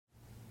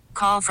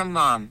Call from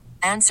mom.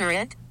 Answer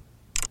it.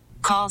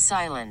 Call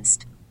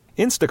silenced.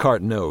 Instacart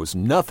knows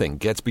nothing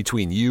gets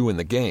between you and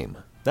the game.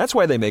 That's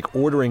why they make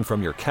ordering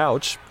from your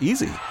couch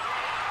easy.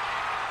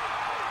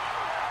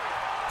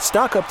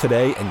 Stock up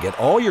today and get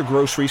all your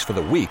groceries for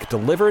the week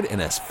delivered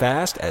in as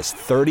fast as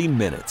 30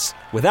 minutes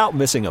without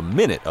missing a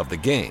minute of the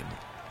game.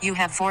 You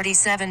have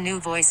 47 new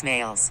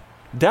voicemails.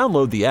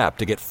 Download the app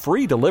to get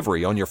free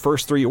delivery on your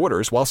first 3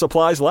 orders while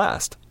supplies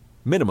last.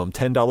 Minimum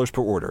 $10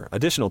 per order.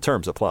 Additional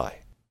terms apply.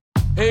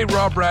 Hey,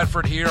 Rob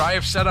Bradford here. I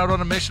have set out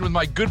on a mission with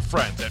my good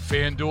friends at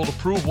FanDuel to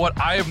prove what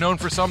I have known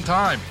for some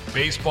time.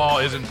 Baseball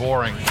isn't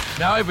boring.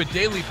 Now I have a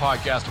daily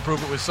podcast to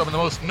prove it with some of the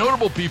most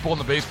notable people in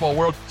the baseball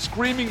world,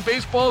 screaming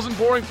baseball isn't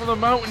boring from the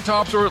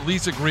mountaintops, or at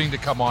least agreeing to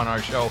come on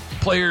our show.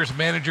 Players,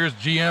 managers,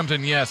 GMs,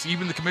 and yes,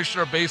 even the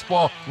commissioner of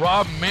baseball,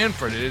 Rob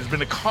Manfred. It has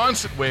been a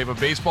constant wave of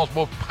baseball's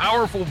most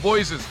powerful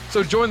voices.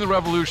 So join the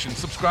revolution.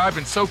 Subscribe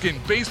and soak in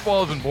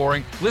Baseball Isn't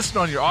Boring. Listen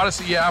on your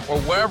Odyssey app or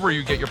wherever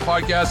you get your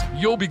podcasts.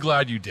 You'll be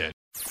glad you did.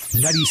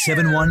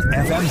 97.1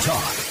 FM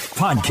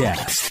Talk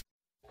Podcast.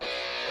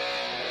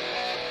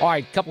 All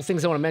right, a couple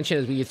things I want to mention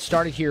as we get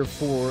started here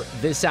for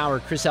this hour.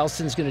 Chris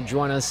Elston's going to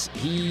join us.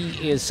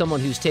 He is someone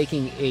who's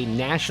taking a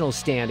national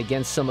stand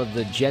against some of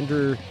the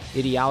gender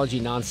ideology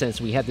nonsense.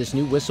 We had this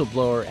new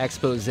whistleblower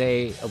expose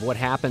of what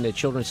happened at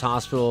Children's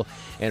Hospital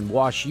and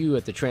Wash U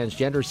at the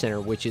Transgender Center,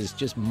 which is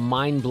just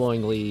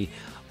mind-blowingly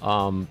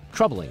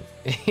troubling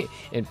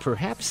and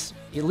perhaps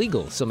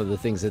illegal, some of the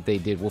things that they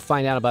did. We'll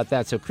find out about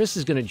that. So Chris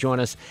is going to join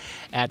us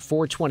at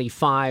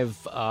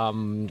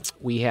 4:25.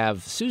 We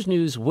have Sue's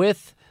News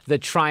with the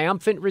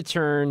triumphant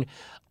return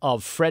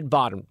of Fred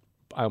Bottom.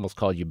 I almost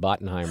called you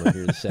Bottenheimer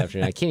here this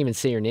afternoon. I can't even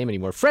say your name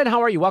anymore. Fred,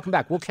 how are you? Welcome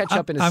back. We'll catch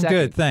up in a second. I'm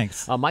good,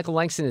 thanks. Michael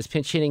Langston is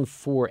pinch hitting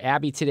for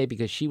Abby today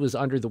because she was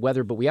under the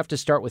weather, but we have to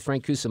start with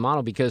Frank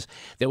Cusimano because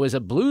there was a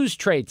Blues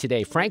trade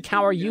today. Frank,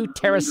 how are you?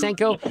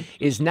 Tarasenko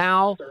is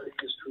now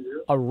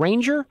a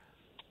Ranger?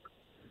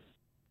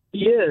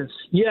 He is,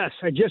 yes.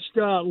 I just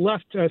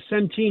left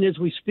Centene as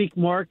we speak,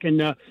 Mark,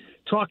 and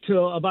talked to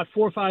about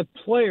 4 or 5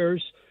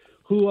 players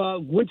who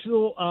went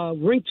to the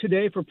rink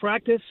today for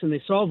practice, and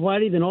they saw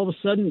Vladdy. Then all of a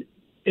sudden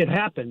it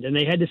happened, and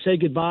they had to say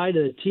goodbye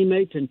to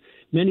teammates, and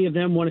many of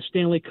them won a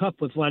Stanley Cup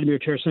with Vladimir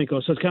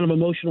Tarasenko. So it's kind of an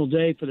emotional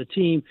day for the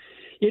team.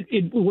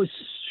 It was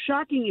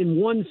shocking in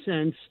one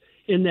sense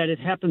in that it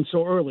happened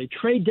so early.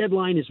 Trade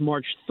deadline is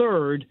March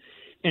 3rd,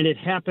 and it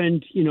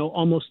happened,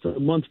 almost a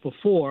month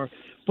before.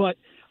 But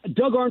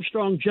Doug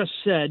Armstrong just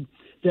said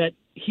that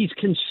he's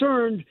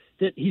concerned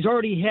that he's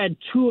already had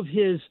 2 of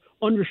his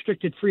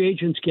unrestricted free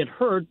agents get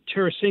hurt,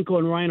 Tarasenko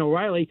and Ryan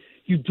O'Reilly.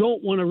 You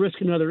don't want to risk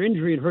another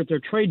injury and hurt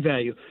their trade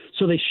value.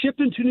 So they shipped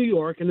him to New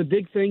York, and the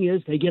big thing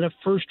is they get a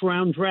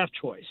first-round draft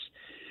choice.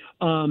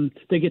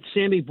 They get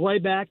Sammy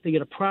Blais back, they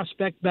get a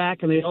prospect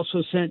back, and they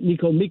also sent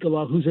Niko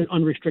Mikkola, who's an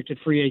unrestricted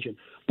free agent.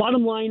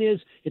 Bottom line is,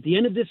 at the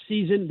end of this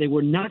season, they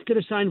were not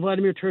going to sign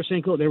Vladimir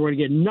Tarasenko. They were going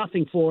to get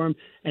nothing for him,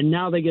 and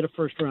now they get a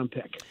first-round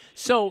pick.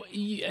 So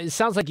it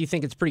sounds like you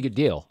think it's a pretty good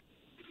deal.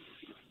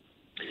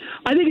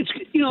 I think it's,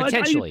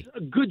 Potentially. I think it's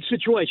a good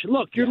situation.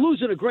 Look, you're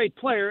losing a great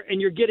player,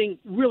 and you're getting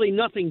really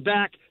nothing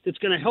back that's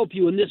going to help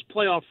you in this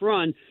playoff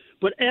run.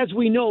 But as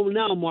we know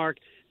now, Mark,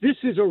 this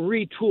is a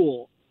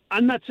retool.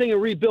 I'm not saying a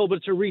rebuild, but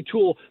it's a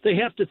retool. They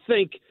have to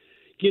think,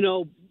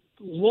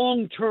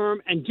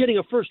 long-term, and getting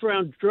a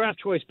first-round draft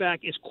choice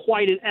back is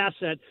quite an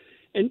asset.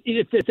 And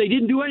if they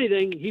didn't do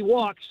anything, he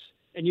walks,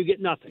 and you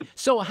get nothing.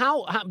 So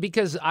how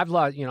because I've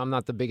lost, I'm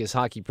not the biggest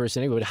hockey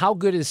person anyway, but how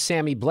good is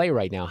Sammy Blais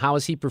right now? How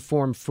has he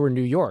performed for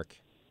New York?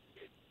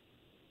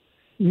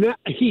 Not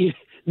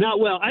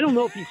well. I don't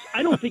know if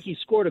I don't think he's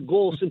scored a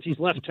goal since he's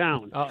left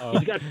town. Uh-oh.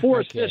 He's got 4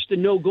 assists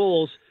and no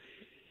goals.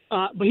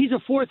 But he's a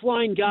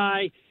fourth-line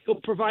guy. He'll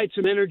provide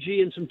some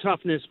energy and some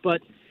toughness. But,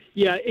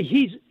 yeah,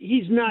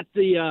 he's not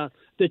the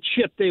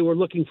chip they were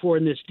looking for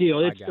in this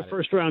deal. It's the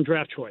first-round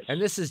draft choice.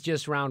 And this is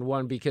just round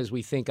 1 because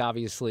we think,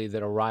 obviously,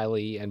 that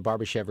O'Reilly and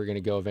Barbashev are going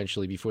to go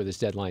eventually before this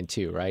deadline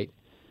too, right?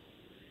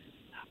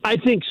 I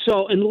think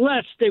so,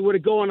 unless they were to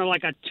go on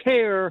a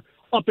tear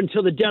up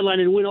until the deadline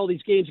and win all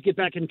these games to get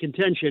back in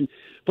contention.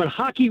 But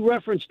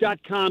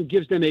HockeyReference.com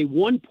gives them a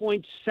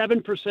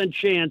 1.7%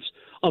 chance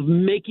of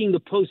making the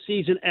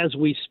postseason as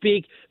we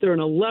speak. They're in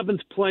 11th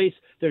place.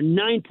 They're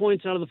 9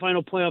 points out of the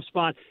final playoff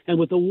spot. And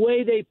with the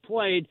way they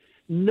played,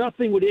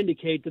 nothing would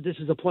indicate that this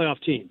is a playoff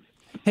team.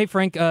 Hey,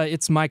 Frank,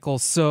 it's Michael.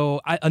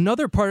 So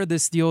another part of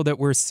this deal that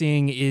we're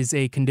seeing is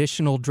a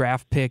conditional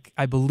draft pick.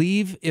 I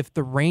believe if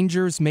the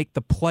Rangers make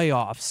the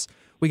playoffs,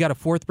 we got a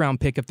 4th-round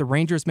pick. If the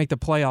Rangers make the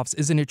playoffs,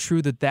 isn't it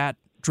true that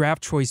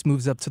draft choice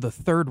moves up to the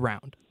 3rd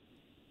round?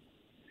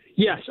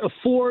 Yes, a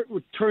 4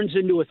 turns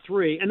into a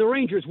 3, and the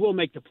Rangers will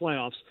make the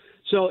playoffs.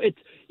 So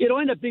it'll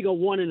end up being a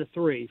 1 and a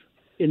 3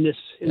 in this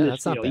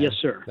deal. Yes,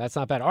 sir. That's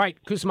not bad. All right,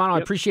 Cusimano, I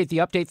appreciate the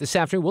update this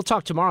afternoon. We'll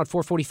talk tomorrow at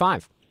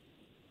 4:45.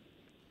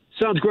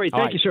 Sounds great. All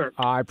Thank right. you, sir.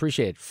 I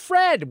appreciate it.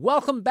 Fred,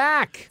 welcome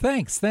back.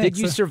 Thanks. Did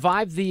you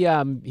survive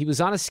the? He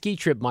was on a ski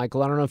trip,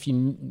 Michael. I don't know if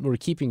you were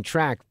keeping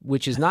track,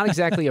 which is not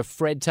exactly a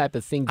Fred type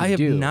of thing to I have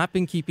do. not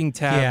been keeping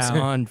tabs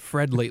on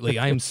Fred lately.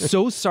 I am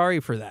so sorry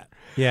for that.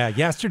 Yeah,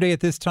 yesterday at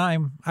this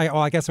time,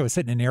 I guess I was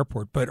sitting in an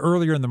airport, but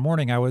earlier in the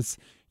morning I was,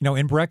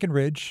 in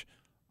Breckenridge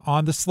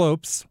on the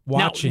slopes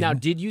watching. Now,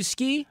 did you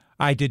ski?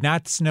 I did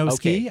not snow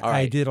ski. all right.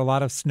 I did a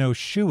lot of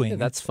snowshoeing. Yeah,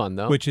 that's fun,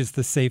 though. Which is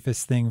the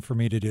safest thing for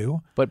me to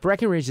do. But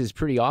Breckenridge is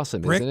pretty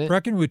awesome, isn't it?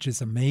 Breckenridge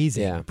is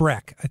amazing. Yeah.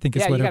 Breck, I think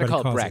is Yeah, what you gotta everybody call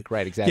it calls Breck,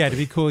 right, exactly. Yeah, to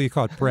be cool, you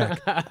call it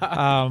Breck.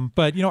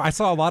 But, I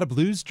saw a lot of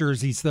Blues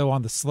jerseys, though,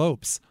 on the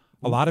slopes.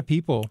 A lot of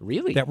people.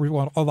 Really? That were,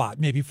 well, a lot,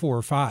 maybe 4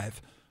 or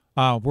 5.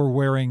 Were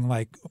wearing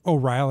like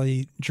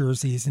O'Reilly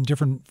jerseys and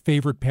different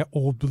favorite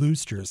old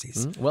Blues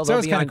jerseys. Well, so it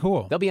was kind of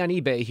cool. They'll be on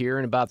eBay here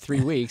in about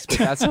 3 weeks, but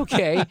that's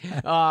okay.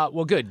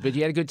 Well, good. But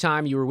you had a good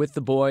time. You were with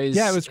the boys.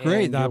 Yeah, it was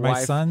great. and your My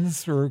wife.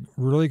 sons were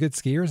really good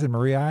skiers, and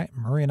Murray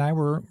and I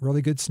were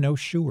really good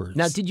snowshoers.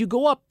 Now, did you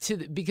go up to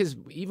because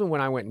even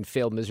when I went and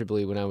failed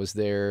miserably when I was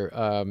there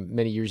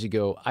many years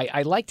ago,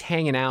 I liked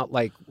hanging out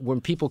like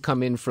when people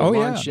come in for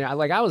lunch. Yeah.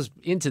 I was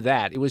into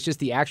that. It was just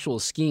the actual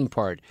skiing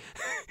part,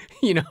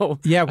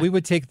 Yeah, we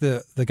would take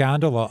the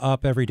gondola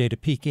up every day to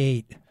Peak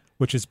 8,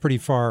 which is pretty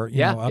far,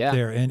 up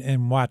there,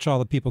 and watch all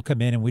the people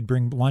come in, and we'd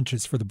bring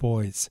lunches for the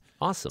boys.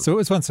 Awesome. So it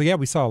was fun. So yeah,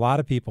 we saw a lot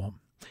of people.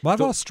 A lot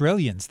of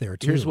Australians there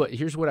too.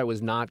 Here's what I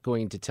was not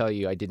going to tell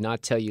you. I did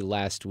not tell you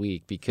last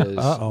week because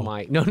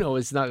no,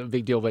 it's not a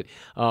big deal. But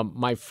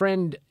my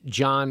friend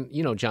John,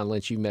 John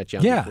Lynch, you met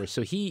John before.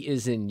 So he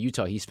is in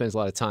Utah. He spends a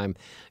lot of time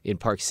in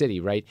Park City,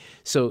 right?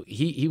 So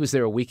he was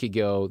there a week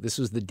ago. This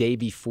was the day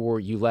before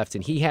you left,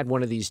 and he had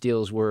one of these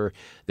deals where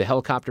the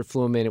helicopter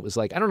flew him in. It was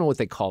like I don't know what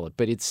they call it,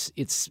 but it's.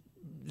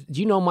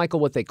 Do you know, Michael,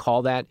 what they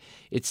call that?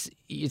 It's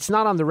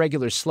not on the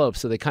regular slope,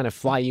 so they kind of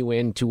fly you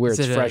in to where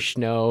it's fresh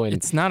snow. And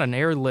it's not an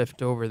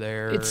airlift over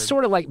there. It's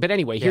sort of like, but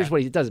anyway, here's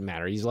what it doesn't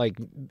matter.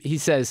 He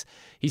says,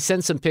 he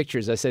sends some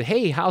pictures. I said,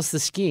 hey, how's the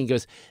skiing? He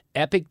goes,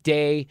 epic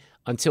day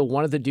until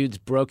one of the dudes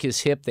broke his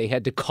hip. They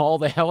had to call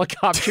the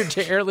helicopter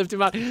to airlift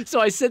him out. So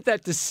I sent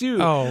that to Sue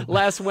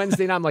last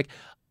Wednesday, and I'm like,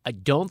 I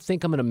don't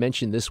think I'm going to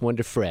mention this one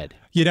to Fred.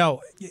 You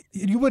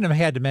wouldn't have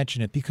had to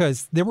mention it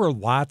because there were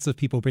lots of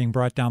people being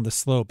brought down the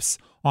slopes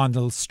on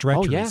those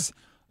stretchers.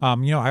 Oh,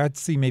 yeah. I'd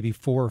see maybe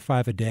 4 or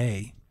 5 a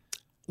day.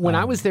 When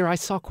I was there, I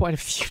saw quite a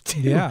few, too.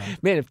 Yeah.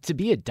 Man, to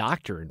be a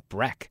doctor in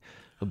Breck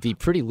would be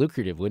pretty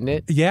lucrative, wouldn't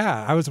it?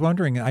 Yeah, I was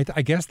wondering. I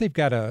guess they've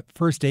got a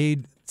first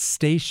aid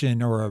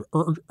station or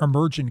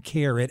emergent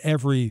care at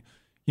every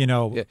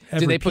every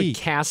Do they put peak.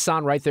 casts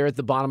on right there at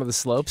the bottom of the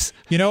slopes?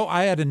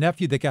 I had a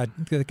nephew that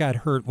got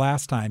hurt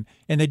last time,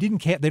 and they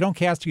don't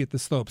cast you at the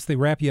slopes. They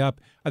wrap you up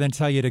and then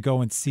tell you to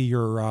go and see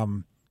your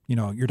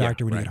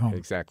doctor when you get home.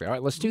 Exactly. All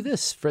right, let's do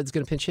this. Fred's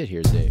going to pinch hit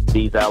here, Dave.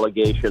 These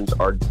allegations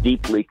are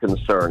deeply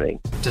concerning.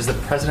 Does the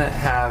president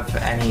have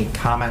any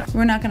comment?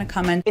 We're not going to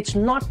comment. It's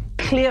not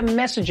clear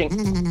messaging.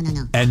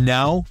 No. And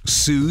now,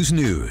 Sue's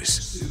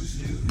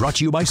News. Brought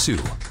to you by Sue.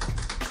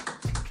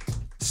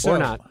 Or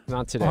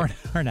not today.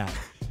 Or not.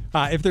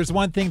 If there's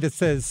one thing that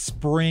says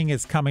spring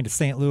is coming to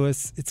St.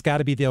 Louis, it's got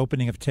to be the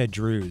opening of Ted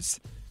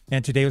Drew's.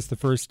 And today was the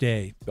first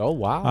day. Oh,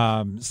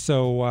 wow.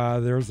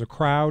 So there was a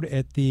crowd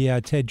at the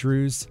Ted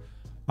Drew's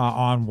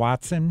on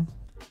Watson.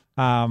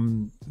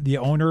 The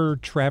owner,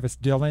 Travis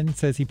Dillon,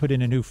 says he put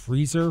in a new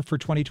freezer for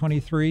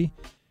 2023,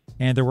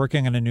 and they're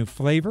working on a new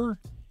flavor,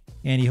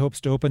 and he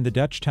hopes to open the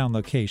Dutchtown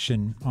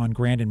location on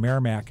Grand and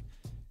Merrimack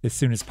as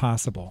soon as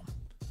possible.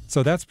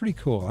 So that's pretty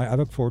cool. I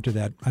look forward to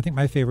that. I think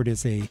my favorite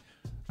is a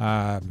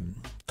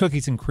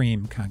cookies and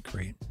cream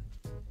concrete.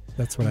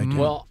 That's what I do.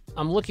 Well,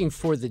 I'm looking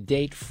for the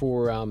date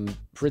for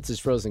Fritz's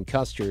Frozen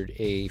Custard,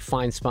 a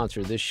fine sponsor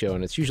of this show,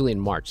 and it's usually in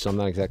March, so I'm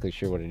not exactly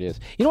sure what it is.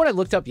 You know what I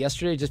looked up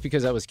yesterday just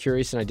because I was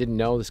curious and I didn't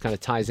know? This kind of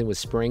ties in with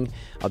spring.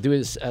 I'll do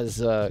this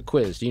as a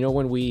quiz. Do you know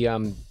when we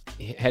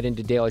head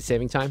into daylight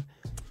saving time?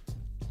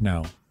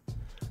 No.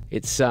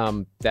 It's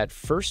that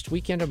first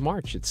weekend of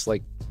March. It's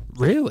like...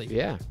 Really?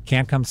 Yeah.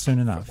 Can't come soon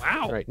enough.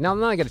 Wow. All right. Now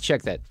I got to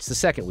check that. It's the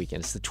second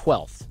weekend. It's the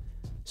 12th.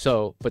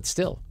 So, but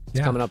still, it's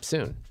coming up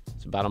soon.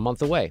 It's about a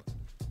month away.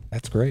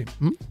 That's great.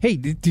 Hey,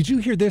 did you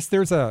hear this?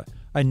 There's a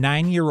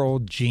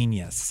 9-year-old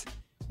genius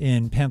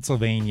in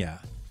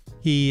Pennsylvania.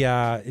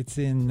 I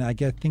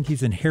think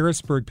he's in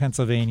Harrisburg,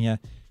 Pennsylvania.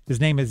 His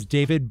name is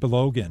David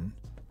Belogan.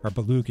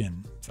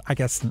 I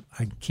guess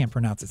I can't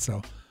pronounce it,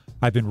 so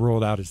I've been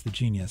ruled out as the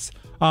genius.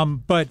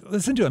 But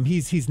listen to him.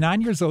 He's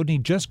 9 years old and he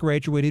just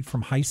graduated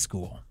from high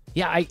school.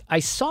 Yeah, I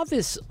saw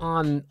this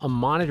on a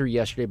monitor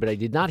yesterday, but I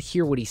did not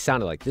hear what he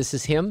sounded like. This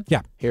is him?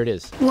 Yeah. Here it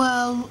is.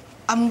 Well,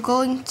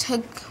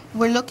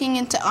 we're looking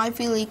into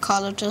Ivy League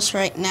colleges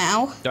right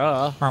now.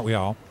 Duh. Aren't we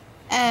all?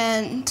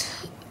 And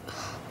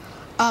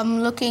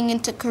I'm looking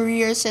into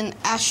careers in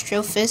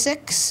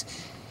astrophysics,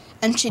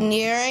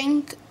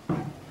 engineering,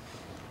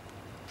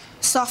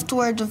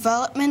 software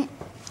development,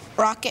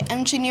 rocket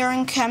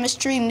engineering,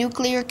 chemistry,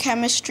 nuclear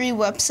chemistry,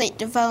 website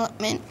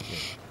development,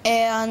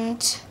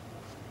 and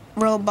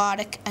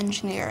robotic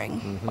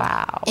engineering. Mm-hmm.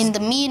 Wow. In the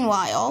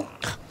meanwhile,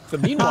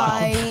 in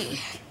my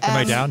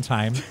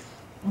downtime,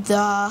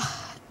 the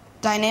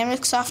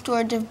dynamic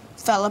software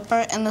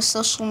developer in the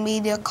social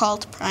media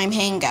called Prime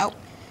Hangout.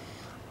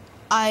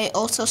 I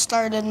also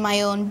started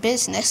my own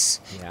business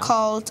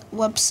called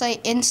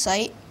Website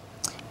Insight.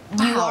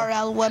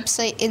 URL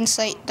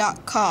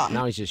websiteinsight.com.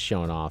 Now he's just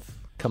showing off.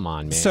 Come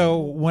on, man. So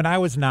when I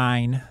was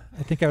 9,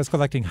 I think I was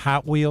collecting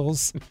Hot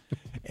Wheels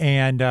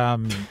and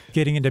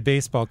getting into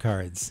baseball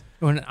cards.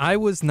 When I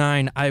was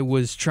 9, I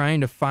was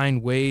trying to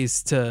find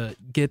ways to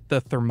get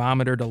the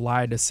thermometer to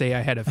lie to say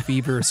I had a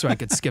fever so I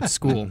could skip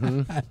school.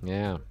 Mm-hmm.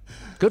 Yeah.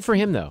 Good for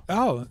him, though.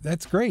 Oh,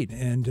 that's great.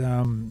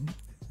 And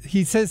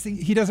he says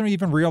he doesn't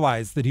even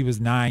realize that he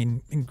was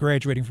 9 and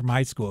graduating from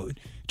high school. It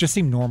just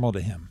seemed normal to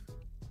him.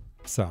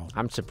 So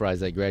I'm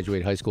surprised I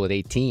graduated high school at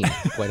 18,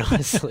 quite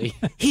honestly.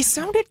 He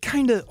sounded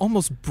kind of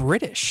almost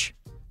British.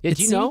 Did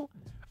you know?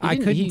 I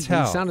couldn't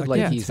tell. He sounded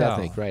like he's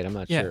ethnic, right? I'm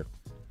not sure.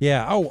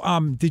 Yeah. Oh,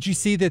 did you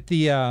see that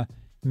the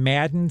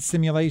Madden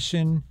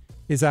simulation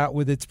is out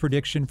with its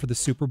prediction for the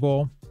Super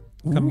Bowl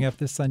coming up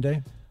this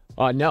Sunday?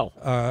 No.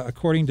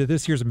 According to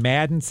this year's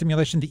Madden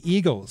simulation, the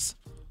Eagles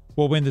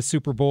will win the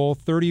Super Bowl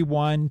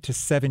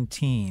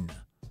 31-17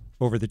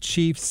 over the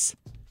Chiefs.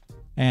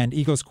 And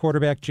Eagles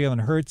quarterback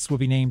Jalen Hurts will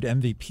be named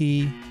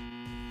MVP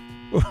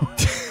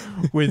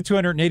with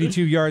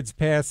 282 yards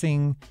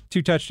passing,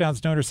 2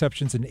 touchdowns, no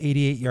interceptions, and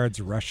 88 yards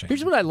rushing.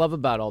 Here's what I love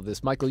about all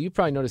this, Michael. You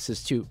probably noticed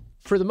this too.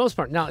 For the most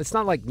part, now it's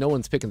not like no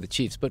one's picking the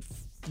Chiefs, but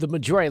the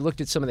majority, I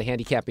looked at some of the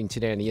handicapping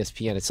today on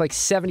ESPN. It's like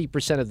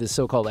 70% of the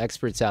so-called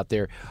experts out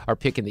there are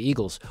picking the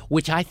Eagles,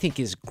 which I think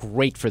is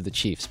great for the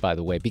Chiefs, by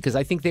the way, because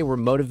I think they were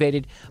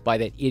motivated by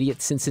that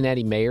idiot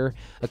Cincinnati mayor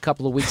a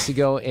couple of weeks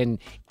ago. And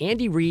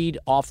Andy Reid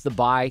off the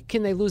bye.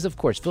 Can they lose? Of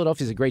course.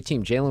 Philadelphia's a great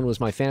team. Jalen was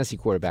my fantasy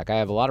quarterback. I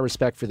have a lot of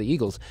respect for the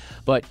Eagles,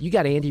 but you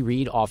got Andy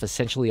Reid off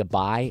essentially a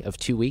bye of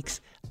 2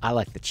 weeks. I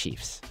like the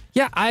Chiefs.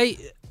 Yeah, I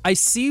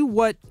see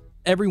what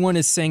everyone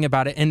is saying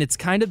about it, and it's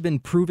kind of been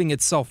proving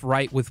itself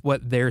right with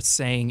what they're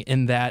saying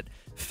in that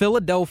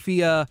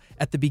Philadelphia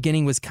at the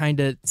beginning was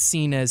kind of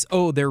seen as,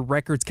 oh, their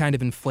record's kind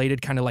of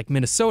inflated, kind of like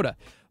Minnesota.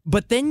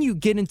 But then you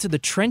get into the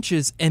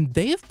trenches, and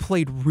they have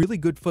played really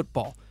good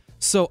football.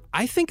 So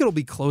I think it'll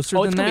be closer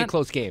than that. Oh, it's going to be a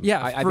close game.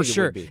 Yeah, I for think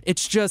sure. It would be.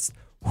 It's just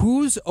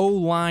whose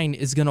O-line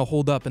is going to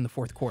hold up in the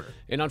fourth quarter.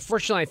 And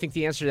unfortunately, I think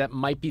the answer to that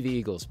might be the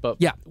Eagles, but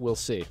we'll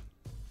see.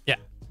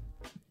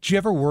 Do you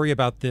ever worry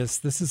about this?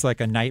 This is like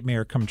a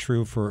nightmare come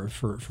true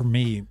for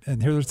me. And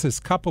there's this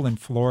couple in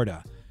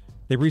Florida.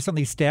 They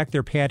recently stacked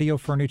their patio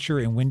furniture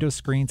and window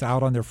screens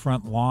out on their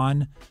front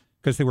lawn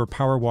because they were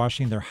power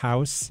washing their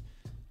house.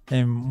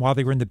 And while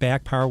they were in the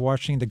back power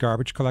washing, the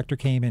garbage collector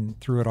came and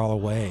threw it all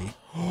away.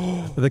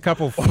 The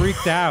couple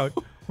freaked out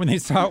when they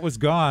saw it was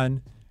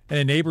gone, and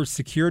a neighbor's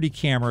security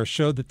camera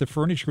showed that the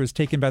furniture was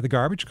taken by the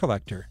garbage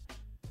collector.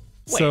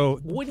 Wait, so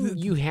wouldn't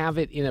you have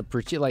it in a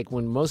particular, like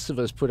when most of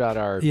us put out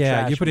our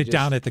yeah, trash, you put it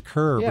down at the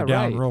curb or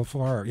down row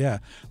floor. Yeah.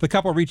 The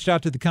couple reached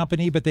out to the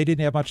company, but they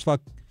didn't have much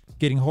luck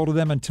getting hold of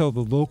them until the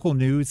local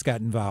news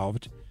got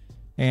involved.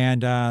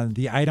 And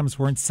the items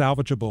weren't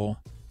salvageable.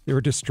 They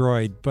were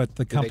destroyed, but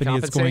the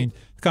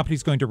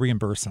company's going to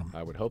reimburse them.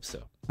 I would hope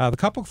so. The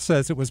couple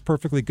says it was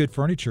perfectly good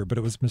furniture, but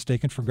it was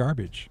mistaken for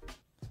garbage.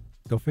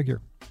 Go figure.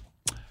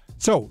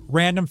 So,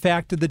 random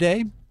fact of the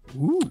day.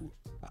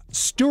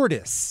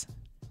 Stewardess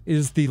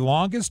is the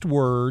longest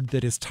word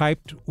that is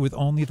typed with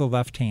only the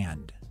left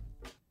hand.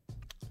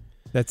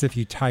 That's if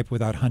you type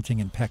without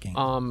hunting and pecking.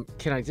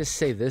 Can I just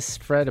say this,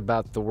 Fred,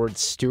 about the word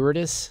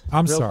stewardess?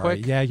 I'm real sorry.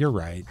 Quick? Yeah, you're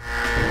right.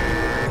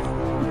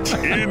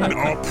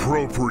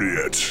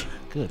 Inappropriate.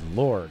 Good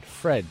Lord.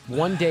 Fred,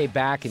 one day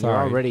back and you're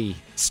already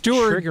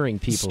triggering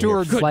people.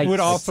 Steward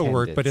would also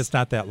work, but it's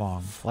not that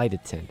long. Flight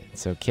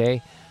attendants,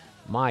 okay?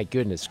 My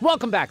goodness.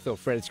 Welcome back, though,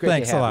 Fred. It's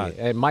great to have you.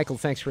 And Michael,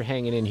 thanks for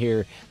hanging in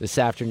here this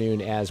afternoon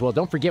as well.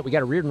 Don't forget, we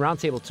got a Reardon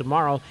Roundtable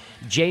tomorrow.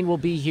 Jane will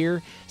be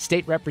here,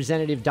 State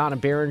Representative Donna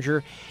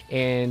Behringer,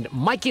 and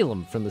Mike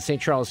Elam from the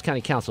St. Charles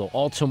County Council,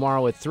 all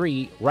tomorrow at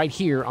 3, right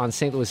here on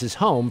St. Louis's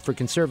home for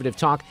Conservative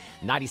Talk,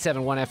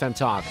 97.1 FM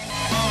Talk.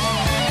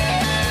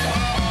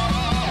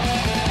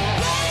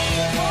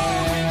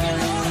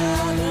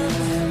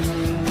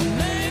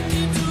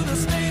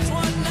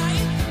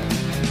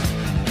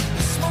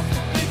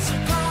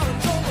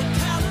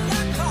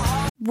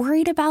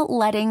 Worried about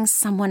letting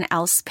someone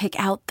else pick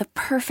out the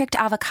perfect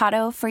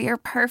avocado for your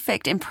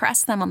perfect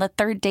impress them on the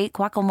third date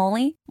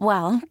guacamole?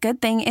 Well,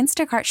 good thing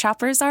Instacart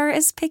shoppers are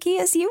as picky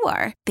as you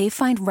are. They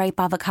find ripe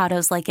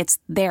avocados like it's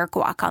their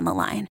guac on the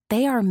line.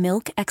 They are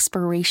milk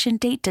expiration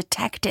date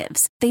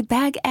detectives. They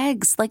bag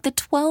eggs like the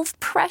 12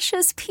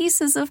 precious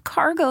pieces of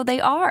cargo they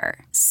are.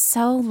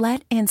 So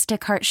let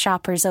Instacart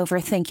shoppers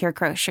overthink your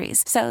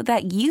groceries so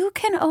that you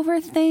can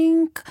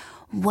overthink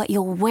what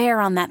you'll wear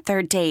on that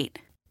third date.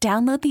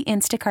 Download the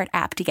Instacart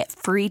app to get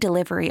free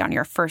delivery on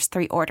your first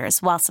 3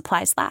 orders while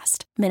supplies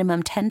last.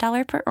 Minimum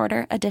 $10 per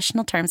order.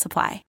 Additional terms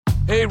apply.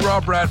 Hey,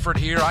 Rob Bradford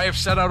here. I have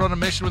set out on a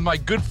mission with my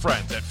good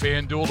friends at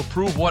FanDuel to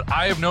prove what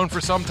I have known for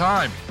some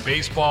time.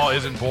 Baseball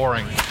isn't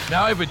boring.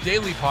 Now I have a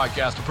daily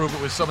podcast to prove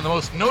it with some of the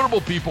most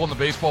notable people in the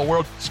baseball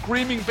world,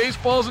 screaming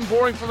baseball isn't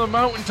boring from the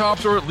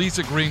mountaintops, or at least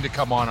agreeing to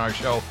come on our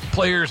show.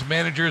 Players,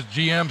 managers,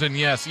 GMs, and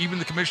yes, even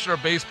the commissioner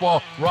of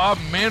baseball, Rob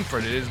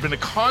Manfred. It has been a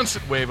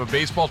constant wave of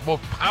baseball's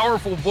most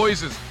powerful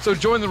voices. So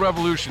join the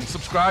revolution.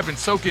 Subscribe and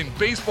soak in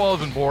Baseball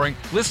Isn't Boring.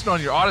 Listen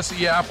on your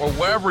Odyssey app or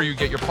wherever you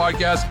get your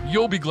podcasts.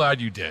 You'll be glad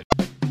you did.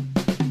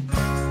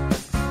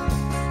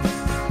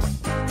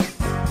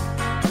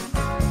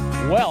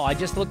 Well, I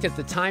just looked at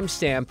the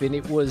timestamp, and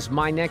it was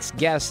my next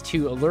guest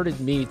who alerted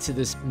me to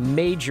this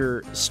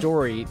major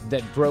story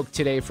that broke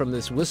today from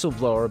this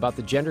whistleblower about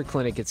the gender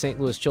clinic at St.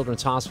 Louis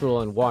Children's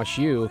Hospital and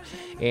WashU.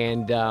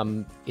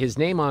 And his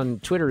name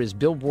on Twitter is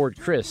Billboard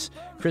Chris.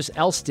 Chris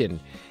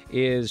Elston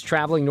is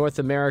traveling North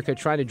America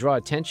trying to draw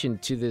attention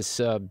to this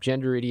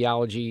gender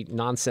ideology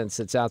nonsense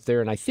that's out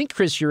there. And I think,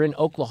 Chris, you're in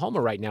Oklahoma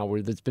right now,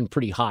 where it's been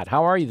pretty hot.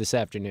 How are you this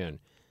afternoon?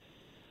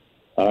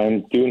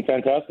 I'm doing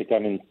fantastic.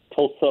 I'm in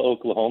Tulsa,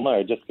 Oklahoma.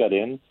 I just got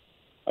in.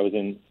 I was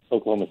in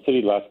Oklahoma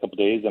City the last couple of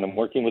days, and I'm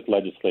working with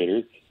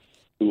legislators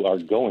who are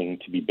going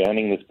to be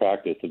banning this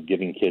practice of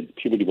giving kids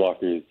puberty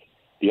blockers,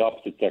 the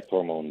opposite sex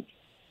hormones,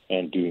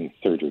 and doing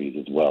surgeries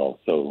as well.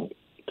 So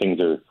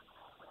things are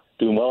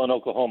doing well in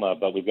Oklahoma,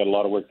 but we've got a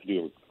lot of work to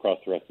do across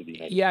the rest of the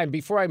United States. Yeah, and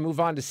before I move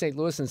on to St.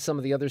 Louis and some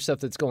of the other stuff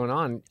that's going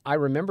on, I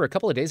remember a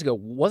couple of days ago,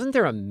 wasn't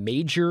there a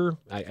major,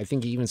 I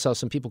think you even saw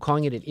some people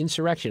calling it an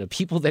insurrection, of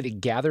people that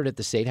had gathered at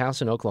the State House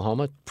in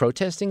Oklahoma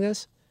protesting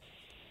this?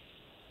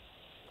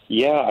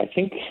 Yeah, I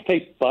think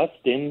they bust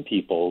in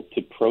people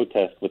to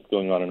protest what's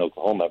going on in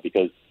Oklahoma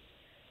because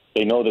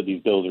they know that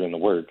these bills are in the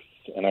works.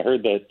 And I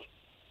heard that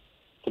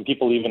some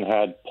people even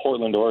had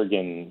Portland,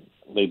 Oregon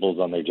labels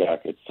on their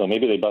jackets. So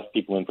maybe they bust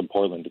people in from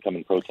Portland to come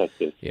and protest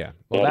this. Yeah.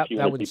 Well, that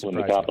people wouldn't in the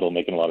surprise Capitol me.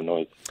 making a lot of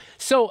noise.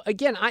 So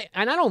again, I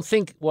don't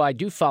think, well, I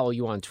do follow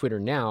you on Twitter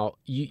now.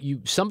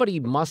 Somebody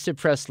must have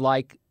pressed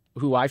like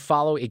who I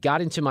follow. It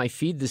got into my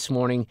feed this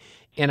morning,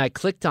 and I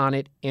clicked on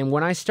it. And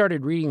when I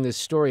started reading this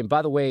story, and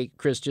by the way,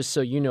 Chris, just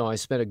so you know, I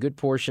spent a good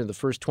portion of the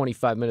first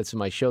 25 minutes of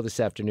my show this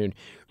afternoon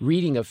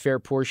reading a fair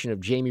portion of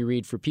Jamie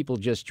Reed. For people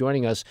just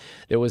joining us,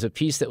 there was a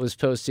piece that was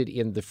posted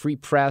in the Free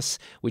Press,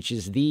 which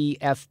is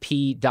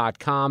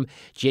thefp.com.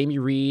 Jamie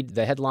Reed,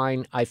 the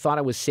headline, "I thought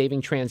I was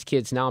saving trans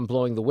kids, now I'm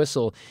blowing the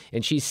whistle."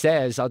 And she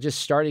says, I'll just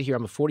start it here.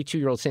 I'm a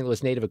 42-year-old St.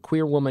 Louis native, a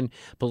queer woman,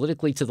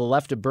 politically to the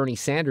left of Bernie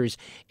Sanders.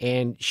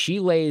 And she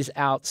lays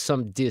out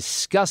some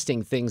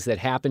disgusting things that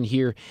happened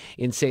here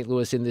in St.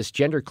 Louis in this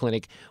gender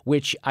clinic,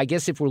 which I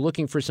guess if we're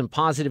looking for some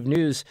positive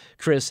news,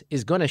 Chris,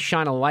 is going to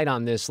shine a light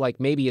on this like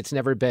maybe it's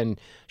never been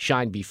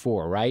shined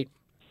before, right?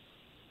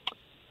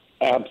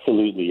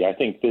 Absolutely. I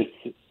think this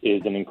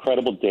is an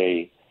incredible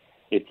day.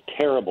 It's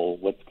terrible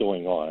what's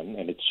going on,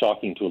 and it's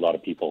shocking to a lot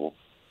of people.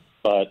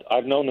 But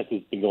I've known this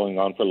has been going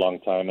on for a long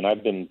time, and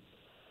I've been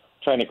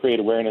trying to create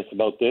awareness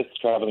about this,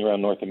 traveling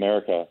around North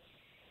America.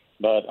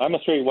 But I'm a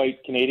straight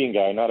white Canadian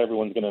guy. Not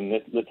everyone's going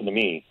to listen to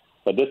me.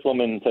 But this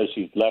woman says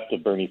she's left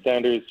of Bernie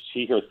Sanders.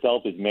 She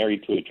herself is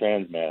married to a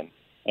trans man,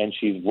 and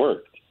she's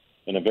worked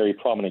in a very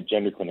prominent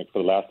gender clinic for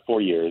the last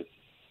 4 years.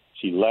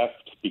 She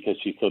left because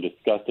she's so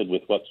disgusted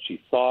with what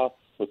she saw,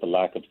 with the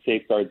lack of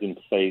safeguards in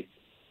place,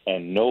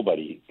 and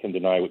nobody can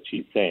deny what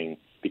she's saying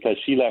because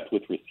she left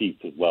with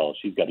receipts as well.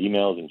 She's got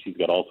emails and she's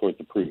got all sorts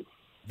of proof.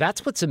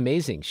 That's what's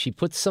amazing. She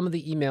puts some of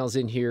the emails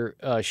in here.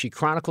 She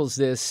chronicles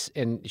this,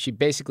 and she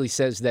basically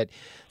says that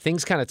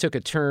things kind of took a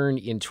turn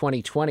in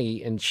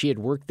 2020, and she had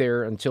worked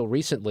there until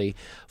recently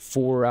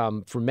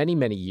for many,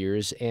 many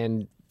years.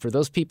 And for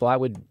those people, I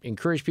would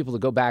encourage people to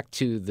go back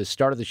to the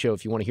start of the show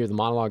if you want to hear the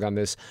monologue on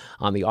this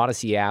on the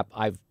Odyssey app.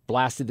 I've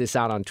blasted this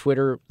out on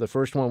Twitter. The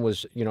first one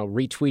was,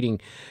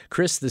 retweeting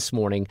Chris this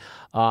morning.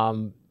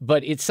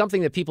 But it's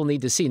something that people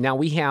need to see. Now,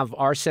 we have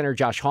our Senator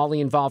Josh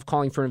Hawley involved,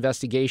 calling for an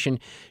investigation.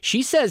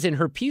 She says in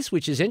her piece,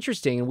 which is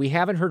interesting, and we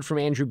haven't heard from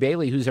Andrew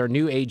Bailey, who's our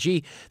new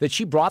AG, that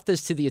she brought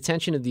this to the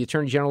attention of the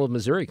Attorney General of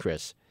Missouri,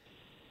 Chris.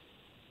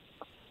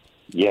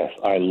 Yes,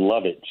 I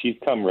love it. She's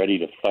come ready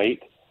to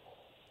fight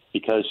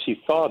because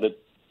she saw that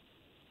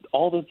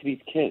all of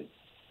these kids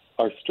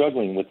are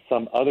struggling with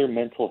some other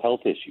mental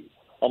health issue.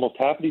 Almost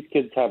half of these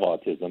kids have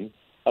autism.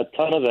 A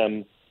ton of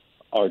them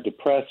are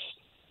depressed,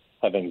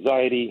 have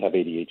anxiety, have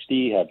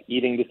ADHD, have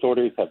eating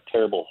disorders, have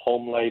terrible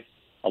home life.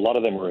 A lot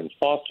of them are in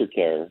foster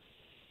care.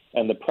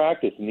 And the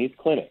practice in these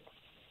clinics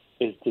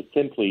is to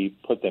simply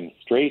put them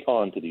straight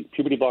on to these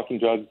puberty-blocking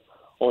drugs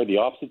or the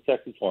opposite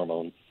sex's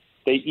hormones.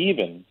 They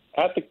even,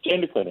 at the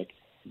gender clinic,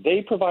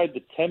 they provide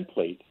the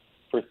template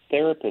for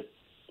therapists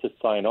to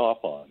sign off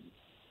on.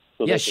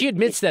 So yeah, she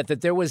admits that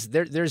there's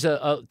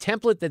a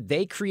template that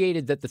they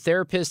created that the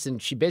therapist,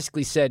 and she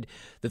basically said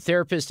the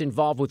therapist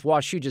involved with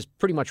WashU just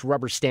pretty much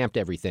rubber stamped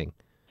everything.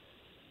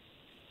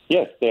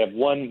 Yes, they have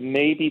 1,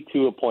 maybe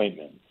 2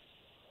 appointments.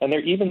 And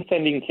they're even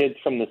sending kids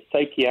from the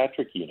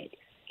psychiatric unit,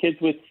 kids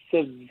with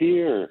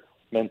severe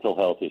mental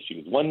health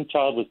issues. One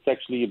child was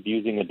sexually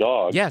abusing a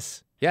dog.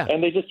 Yes. Yeah.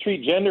 And they just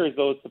treat gender as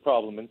though it's the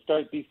problem and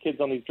start these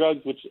kids on these drugs,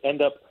 which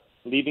end up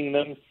leaving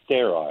them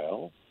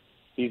sterile.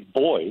 These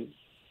boys,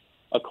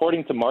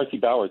 according to Marcy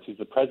Bowers, who's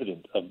the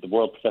president of the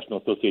World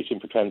Professional Association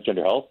for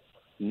Transgender Health,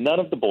 none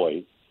of the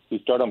boys who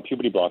start on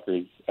puberty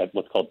blockers at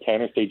what's called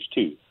Tanner Stage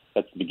 2,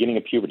 that's the beginning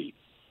of puberty,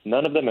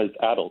 none of them as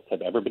adults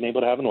have ever been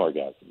able to have an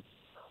orgasm.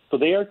 So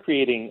they are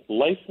creating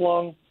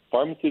lifelong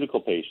pharmaceutical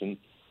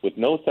patients with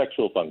no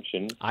sexual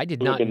function. I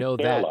did not know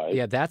that.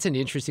 Yeah, that's an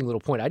interesting little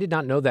point. I did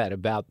not know that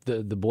about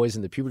the boys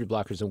and the puberty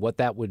blockers and what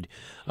that would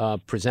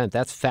present.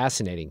 That's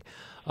fascinating.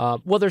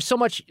 Well, there's so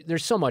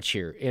much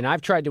here, and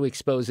I've tried to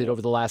expose it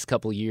over the last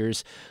couple of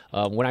years.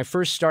 When I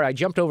first started, I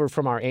jumped over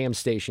from our AM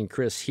station,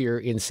 Chris, here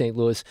in St.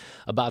 Louis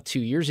about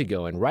 2 years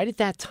ago, and right at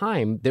that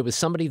time, there was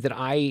somebody that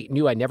I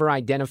knew. I never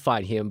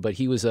identified him, but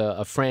he was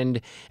a friend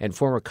and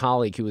former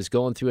colleague who was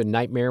going through a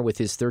nightmare with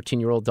his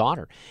 13-year-old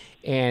daughter.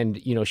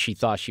 And, she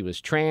thought she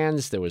was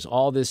trans. There was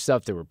all this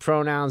stuff. There were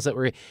pronouns that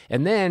were.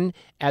 And then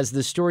as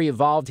the story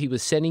evolved, he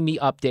was sending me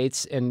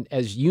updates. And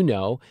as you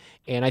know,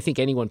 and I think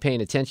anyone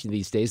paying attention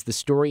these days, the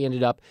story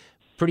ended up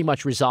pretty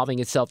much resolving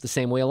itself the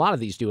same way a lot of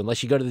these do,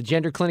 unless you go to the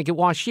gender clinic at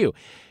WashU.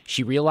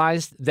 She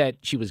realized that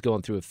she was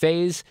going through a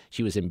phase.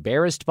 She was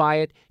embarrassed by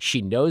it.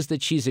 She knows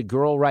that she's a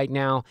girl right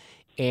now,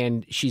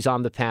 and she's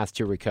on the path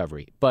to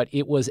recovery. But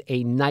it was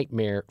a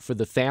nightmare for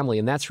the family,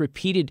 and that's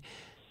repeated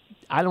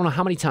I don't know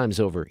how many times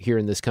over here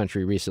in this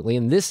country recently,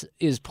 and this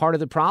is part of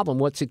the problem,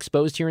 what's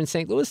exposed here in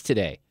St. Louis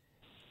today.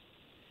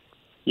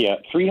 Yeah,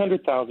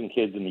 300,000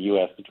 kids in the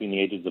U.S. between the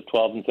ages of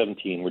 12 and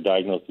 17 were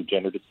diagnosed with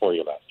gender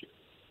dysphoria last year.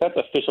 That's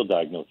official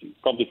diagnosis,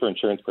 probably for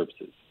insurance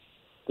purposes.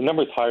 The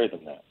number is higher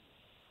than that.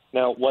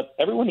 Now, what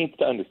everyone needs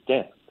to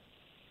understand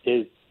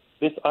is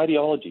this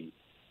ideology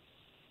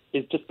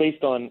is just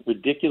based on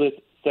ridiculous,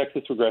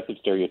 sexist, regressive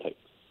stereotypes.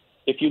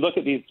 If you look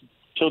at these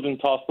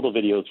children's hospital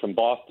videos from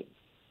Boston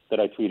that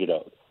I tweeted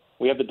out,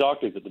 we have the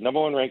doctors at the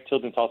number one ranked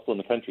children's hospital in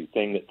the country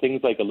saying that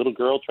things like a little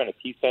girl trying to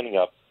pee standing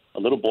up, a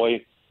little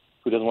boy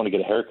who doesn't want to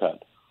get a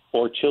haircut,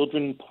 or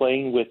children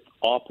playing with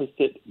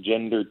opposite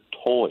gender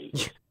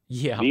toys.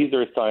 Yeah. These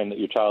are a sign that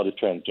your child is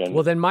transgender.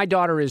 Well, then my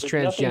daughter is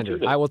There's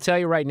transgender. I will tell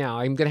you right now,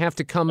 I'm going to have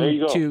to I'm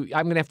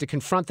going to have to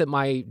confront that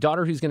my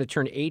daughter, who's going to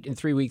turn 8 in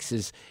 3 weeks,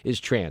 is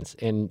trans.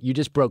 And you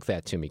just broke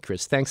that to me,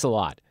 Chris. Thanks a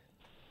lot.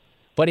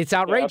 But it's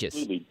outrageous.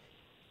 Yeah, absolutely.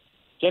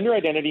 Gender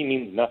identity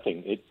means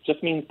nothing. It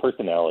just means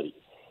personality.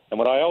 And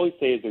what I always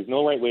say is there's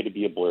no right way to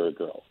be a boy or a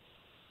girl.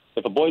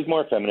 If a boy's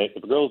more effeminate,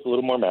 if a girl's a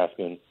little more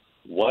masculine,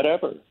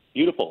 whatever.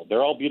 Beautiful.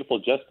 They're all beautiful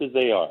just as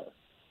they are.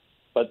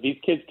 But these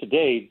kids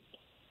today,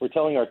 we're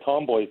telling our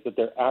tomboys that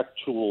they're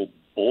actual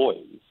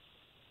boys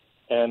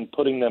and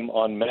putting them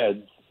on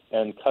meds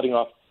and cutting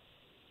off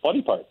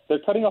body parts. They're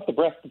cutting off the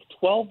breasts of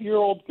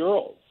 12-year-old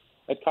girls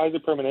at Kaiser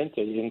Permanente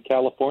in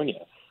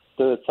California.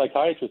 The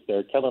psychiatrist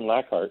there, Kellen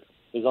Lackhart,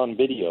 is on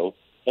video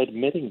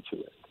admitting to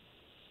it.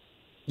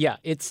 Yeah,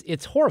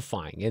 it's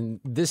horrifying, and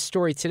this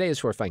story today is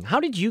horrifying. How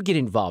did you get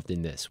involved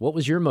in this? What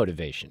was your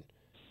motivation?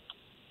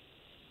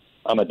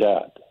 I'm a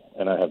dad,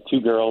 and I have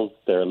 2 girls.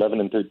 They're 11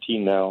 and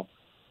 13 now,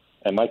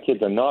 and my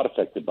kids are not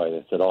affected by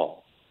this at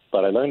all.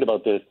 But I learned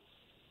about this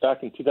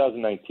back in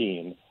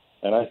 2019,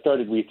 and I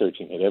started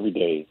researching it every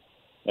day.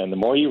 And the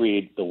more you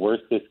read, the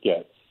worse this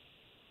gets.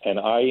 And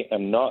I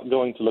am not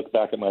going to look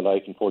back at my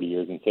life in 40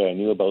 years and say I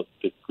knew about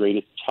the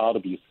greatest child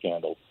abuse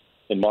scandal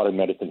in modern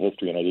medicine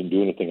history and I didn't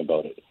do anything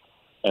about it.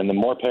 And the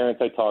more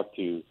parents I talk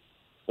to,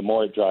 the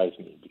more it drives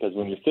me. Because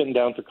when you're sitting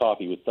down for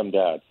coffee with some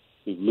dad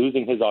who's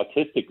losing his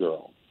autistic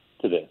girl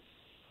to this,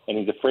 and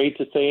he's afraid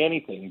to say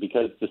anything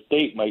because the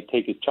state might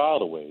take his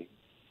child away,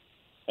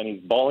 and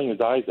he's bawling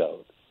his eyes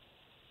out,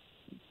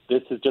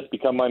 this has just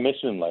become my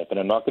mission in life, and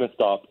I'm not going to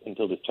stop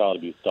until this child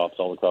abuse stops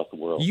all across the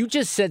world. You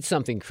just said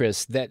something,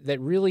 Chris, that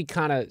really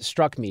kind of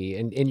struck me,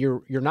 and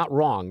you're not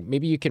wrong.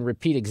 Maybe you can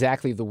repeat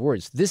exactly the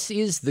words. This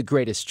is the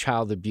greatest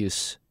child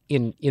abuse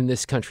in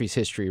this country's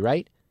history,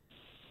 right?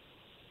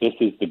 This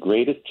is the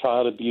greatest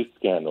child abuse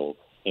scandal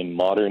in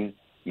modern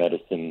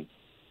medicine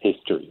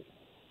history.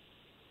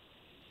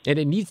 And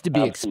it needs to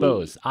be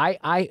Absolutely.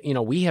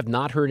 exposed. We have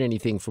not heard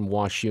anything from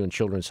WashU and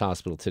Children's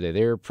Hospital today.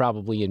 They're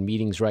probably in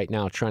meetings right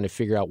now trying to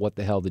figure out what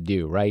the hell to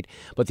do, right?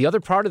 But the other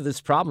part of this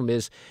problem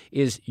is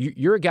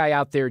you're a guy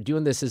out there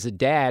doing this as a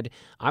dad.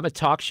 I'm a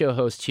talk show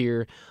host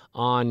here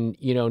on,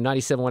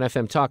 97.1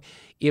 FM Talk.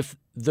 If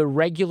the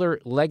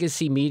regular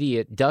legacy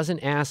media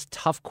doesn't ask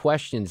tough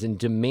questions and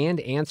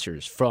demand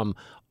answers from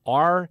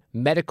our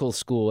medical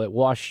school at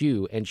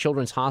WashU and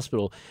Children's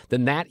Hospital,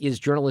 then that is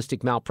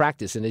journalistic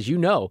malpractice. And as you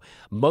know,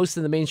 most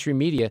of the mainstream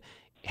media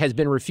has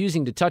been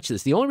refusing to touch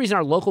this. The only reason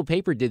our local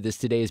paper did this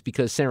today is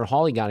because Senator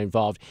Hawley got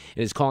involved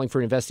and is calling for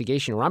an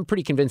investigation, or I'm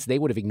pretty convinced they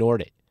would have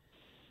ignored it.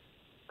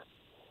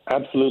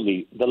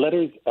 Absolutely. The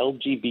letters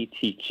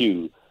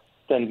LGBTQ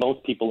send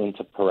most people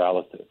into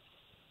paralysis.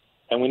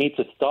 And we need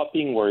to stop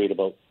being worried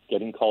about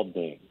getting called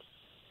names.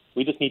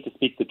 We just need to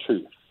speak the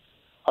truth.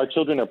 Our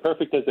children are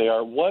perfect as they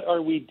are. What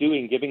are we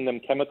doing giving them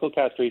chemical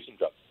castration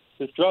drugs?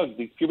 These drugs,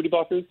 these puberty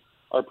blockers,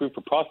 are approved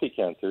for prostate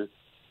cancer,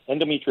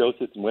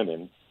 endometriosis in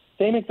women,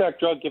 Same exact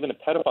drug given to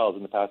pedophiles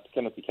in the past to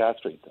chemically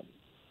castrate them.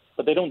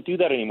 But they don't do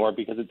that anymore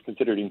because it's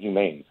considered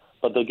inhumane.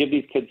 But they'll give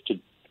these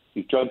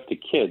drugs to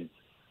kids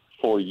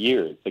for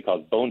years. They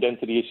cause bone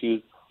density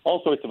issues,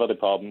 all sorts of other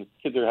problems.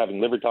 Kids are having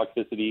liver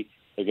toxicity.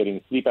 They're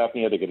getting sleep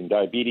apnea. They're getting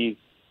diabetes.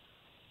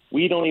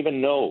 We don't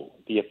even know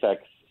the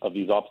effects of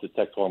these opposite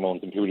sex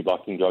hormones and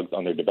puberty-blocking drugs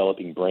on their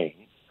developing brain.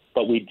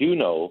 But we do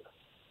know,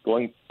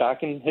 going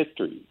back in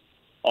history,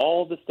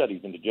 all the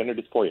studies into gender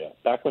dysphoria,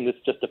 back when this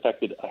just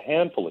affected a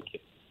handful of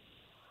kids,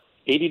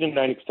 80 to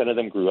 90% of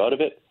them grew out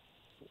of it.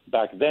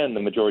 Back then,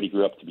 the majority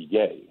grew up to be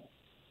gay.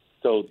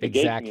 So the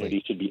gay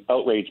community should be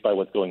outraged by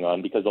what's going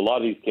on because a lot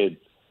of these kids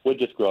would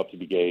just grow up to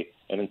be gay,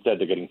 and instead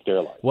they're getting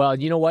sterilized. Well,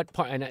 you know what?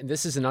 And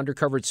this is an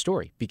undercovered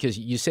story because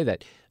you say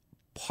that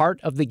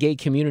part of the gay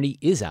community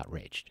is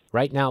outraged.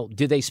 Right now,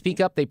 do they speak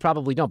up? They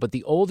probably don't. But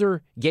the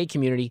older gay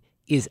community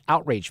is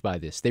outraged by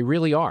this. They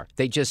really are.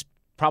 They just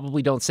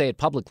probably don't say it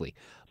publicly.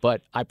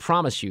 But I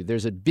promise you,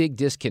 there's a big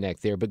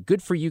disconnect there. But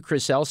good for you,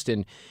 Chris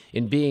Elston,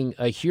 in being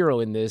a hero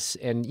in this.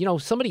 And, you know,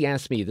 somebody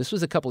asked me, this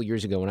was a couple of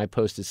years ago when I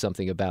posted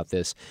something about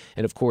this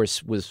and, of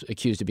course, was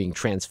accused of being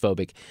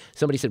transphobic.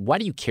 Somebody said, why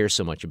do you care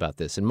so much about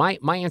this? And my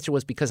answer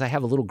was because I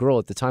have a little girl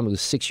at the time who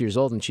was 6 years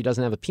old and she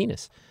doesn't have a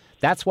penis.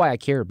 That's why I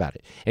care about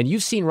it. And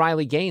you've seen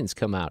Riley Gaines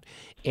come out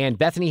and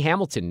Bethany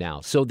Hamilton now.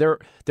 So there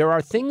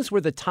are things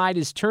where the tide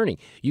is turning.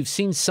 You've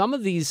seen some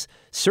of these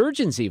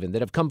surgeons even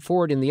that have come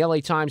forward in the LA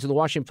Times and the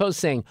Washington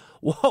Post saying,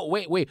 whoa,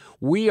 wait,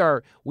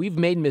 we've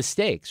made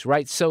mistakes,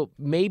 right? So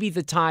maybe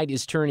the tide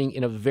is turning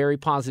in a very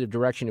positive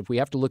direction. If we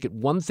have to look at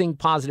one thing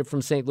positive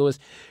from St. Louis,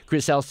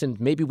 Chris Elston,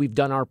 maybe we've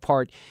done our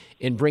part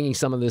in bringing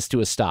some of this to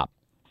a stop.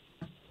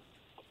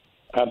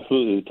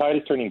 Absolutely. The tide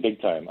is turning big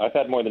time. I've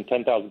had more than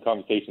 10,000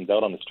 conversations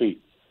out on the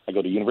street. I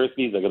go to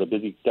universities. I go to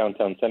busy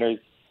downtown centers.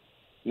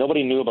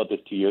 Nobody knew about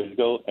this 2 years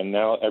ago, and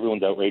now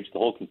everyone's outraged. The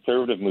whole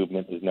conservative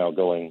movement is now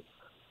going.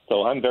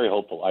 So I'm very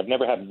hopeful. I've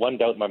never had one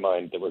doubt in my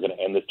mind that we're going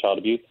to end this child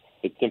abuse.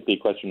 It's simply a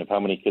question of how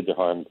many kids are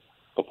harmed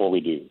before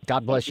we do.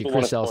 God bless you,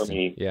 Chris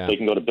Elston. They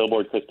can go to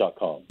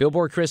billboardchris.com.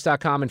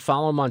 Billboardchris.com and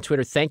follow him on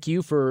Twitter. Thank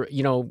you for,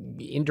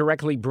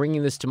 indirectly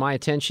bringing this to my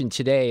attention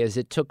today as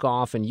it took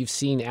off, and you've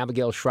seen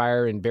Abigail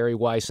Schreier and Barry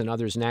Weiss and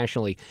others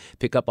nationally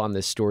pick up on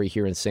this story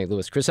here in St.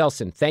 Louis. Chris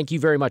Elston, thank you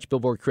very much,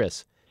 Billboard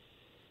Chris.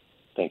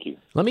 Thank you.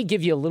 Let me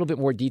give you a little bit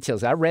more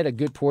details. I read a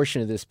good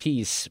portion of this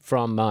piece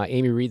from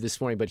Amy Reed this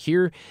morning, but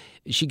here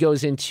she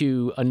goes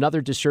into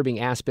another disturbing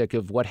aspect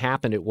of what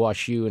happened at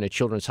WashU and at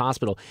Children's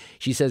Hospital.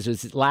 She says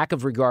there's lack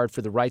of regard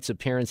for the rights of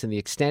parents and the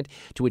extent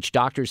to which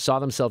doctors saw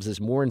themselves as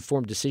more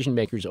informed decision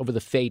makers over the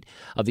fate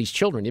of these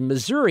children. In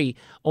Missouri,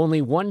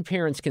 only one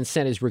parent's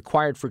consent is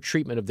required for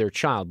treatment of their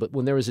child, but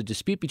when there was a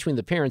dispute between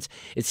the parents,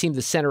 it seemed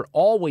the center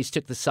always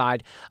took the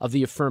side of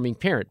the affirming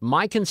parent.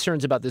 My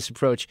concerns about this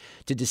approach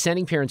to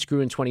dissenting parents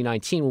grew in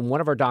 2019 when one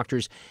of our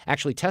doctors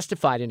actually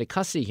testified in a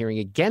custody hearing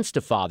against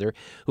a father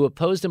who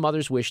opposed a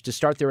mother's wish to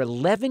start their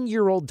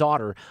 11-year-old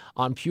daughter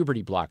on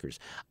puberty blockers.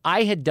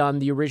 I had done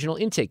the original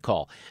intake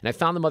call, and I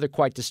found the mother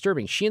quite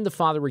disturbing. She and the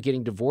father were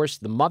getting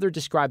divorced. The mother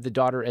described the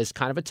daughter as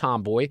kind of a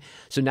tomboy,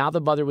 so now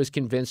the mother was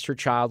convinced her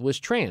child was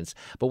trans.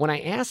 But when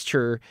I asked if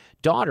her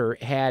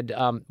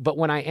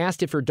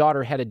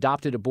daughter had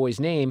adopted a boy's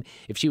name,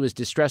 if she was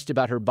distressed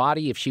about her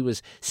body, if she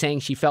was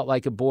saying she felt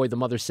like a boy, the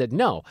mother said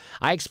no.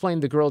 I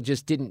explained the girl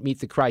just didn't meet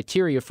the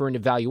criteria for an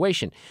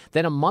evaluation.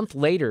 Then a month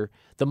later,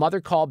 the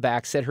mother called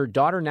back, said her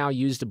daughter now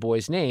used a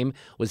boy's name,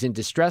 was in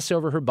distress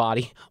over her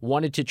body,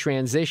 wanted to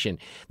transition.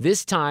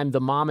 This time, the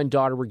mom and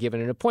daughter were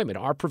given an appointment.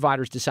 Our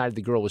providers decided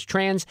the girl was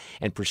trans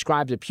and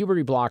prescribed a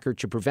puberty blocker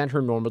to prevent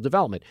her normal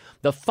development.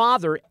 The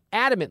father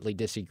adamantly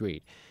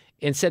disagreed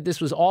and said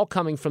this was all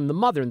coming from the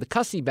mother, and the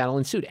custody battle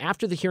ensued.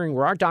 After the hearing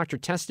where our doctor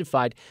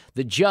testified,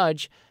 the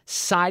judge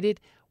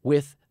sided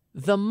with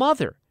the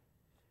mother.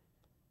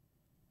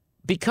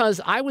 Because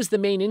I was the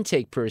main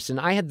intake person,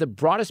 I had the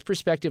broadest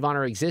perspective on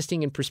our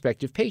existing and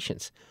prospective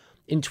patients.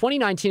 In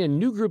 2019, a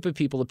new group of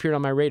people appeared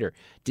on my radar,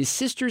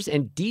 desisters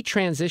and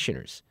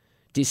detransitioners.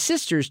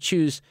 Desisters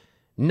choose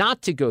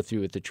not to go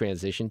through with the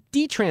transition.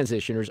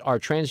 Detransitioners are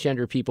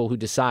transgender people who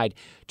decide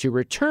to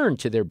return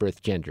to their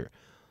birth gender.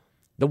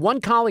 The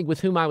one colleague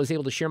with whom I was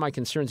able to share my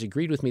concerns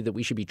agreed with me that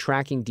we should be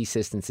tracking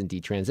desistance and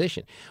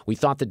detransition. We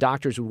thought the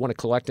doctors would want to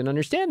collect and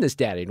understand this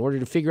data in order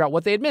to figure out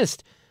what they had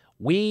missed.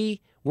 We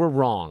were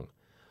wrong.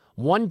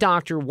 One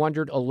doctor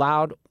wondered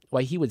aloud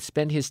why he would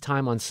spend his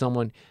time on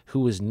someone who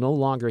was no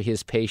longer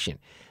his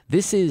patient.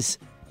 This is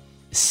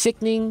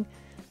sickening,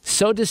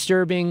 so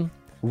disturbing,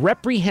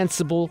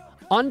 reprehensible,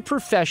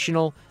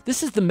 unprofessional.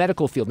 This is the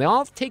medical field. Now,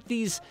 I'll take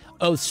these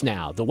oaths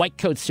now, the white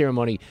coat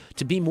ceremony,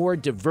 to be more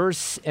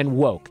diverse and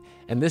woke.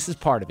 And this is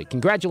part of it.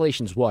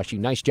 Congratulations, WashU.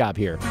 Nice job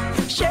here.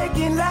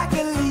 Shaking like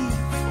a leaf.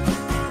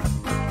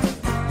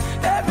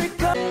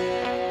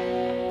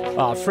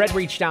 Fred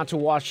reached out to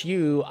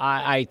WashU.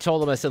 I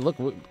told him, I said, look,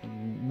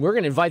 we're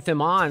going to invite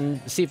them on,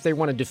 see if they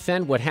want to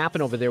defend what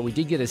happened over there. We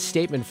did get a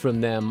statement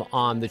from them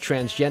on the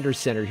Transgender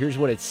Center. Here's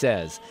what it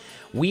says.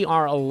 We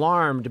are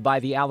alarmed by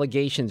the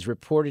allegations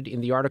reported in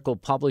the article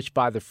published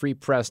by the Free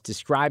Press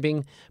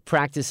describing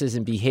practices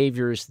and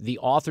behaviors the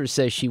author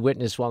says she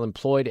witnessed while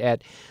employed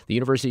at the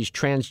university's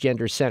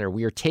Transgender Center.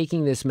 We are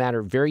taking this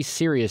matter very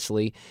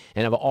seriously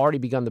and have already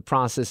begun the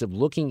process of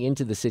looking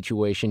into the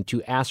situation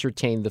to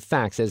ascertain the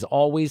facts. As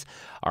always,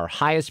 our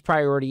highest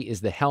priority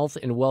is the health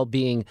and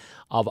well-being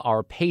of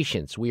our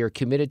patients. We are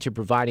committed to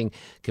providing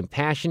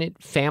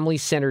compassionate,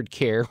 family-centered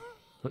care.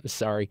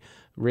 Sorry,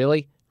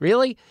 really?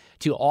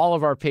 To all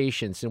of our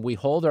patients, and we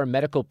hold our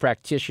medical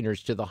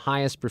practitioners to the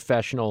highest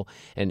professional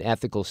and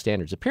ethical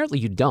standards. Apparently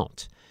you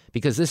don't,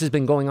 because this has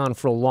been going on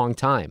for a long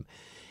time.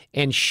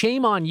 And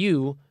shame on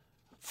you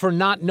for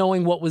not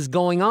knowing what was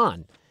going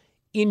on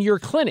in your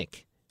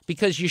clinic,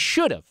 because you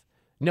should have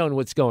known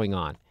what's going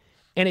on.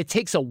 And it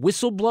takes a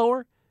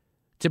whistleblower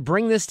to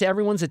bring this to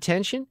everyone's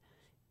attention,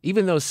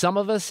 even though some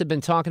of us have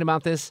been talking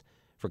about this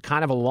for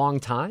kind of a long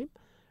time,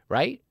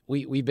 right?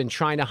 We've been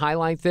trying to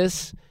highlight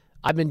this.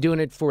 I've been doing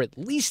it for at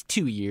least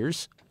 2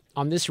 years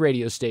on this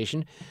radio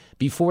station.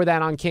 Before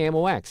that on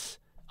KMOX.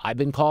 I've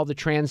been called a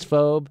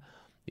transphobe.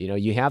 You know,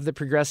 you have the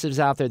progressives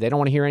out there. They don't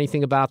want to hear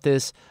anything about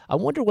this. I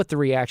wonder what the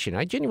reaction,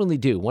 I genuinely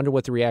do, wonder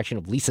what the reaction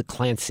of Lisa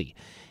Clancy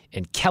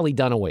and Kelly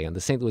Dunaway on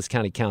the St. Louis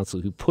County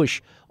Council, who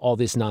push all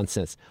this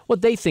nonsense,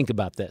 what they think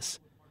about this.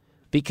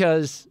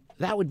 Because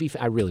that would be,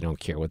 I really don't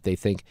care what they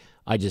think.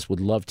 I just would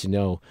love to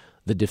know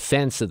the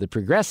defense of the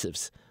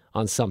progressives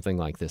on something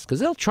like this, because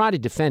they'll try to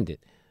defend it.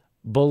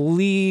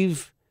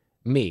 Believe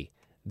me,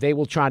 they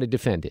will try to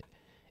defend it,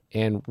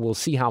 and we'll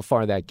see how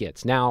far that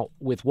gets. Now,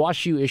 with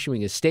WashU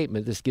issuing a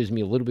statement, this gives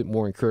me a little bit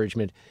more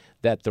encouragement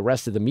that the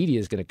rest of the media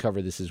is going to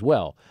cover this as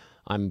well.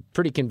 I'm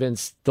pretty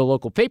convinced the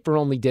local paper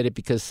only did it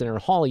because Senator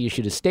Hawley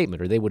issued a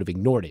statement, or they would have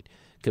ignored it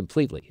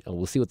completely. And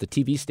we'll see what the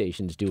TV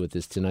stations do with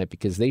this tonight,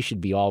 because they should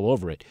be all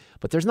over it.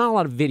 But there's not a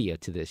lot of video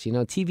to this. You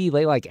know, TV,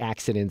 they like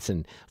accidents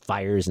and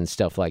fires and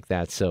stuff like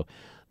that, so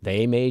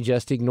they may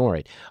just ignore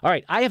it. All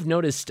right, I have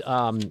noticed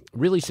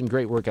really some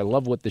great work. I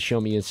love what the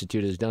Show Me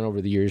Institute has done over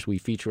the years. We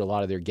feature a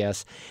lot of their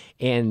guests.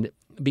 And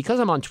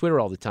because I'm on Twitter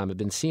all the time, I've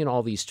been seeing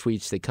all these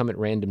tweets. They come at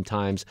random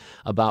times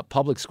about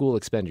public school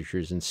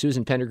expenditures. And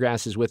Susan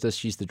Pendergrass is with us.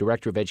 She's the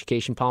Director of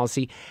Education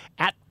Policy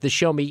at the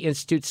Show Me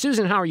Institute.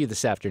 Susan, how are you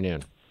this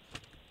afternoon?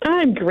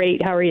 I'm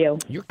great. How are you?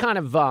 You're kind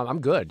of,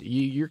 I'm good.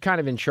 You're kind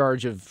of in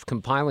charge of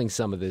compiling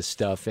some of this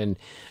stuff. And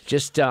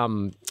just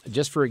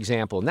for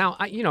example, now,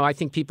 I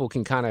think people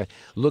can kind of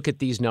look at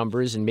these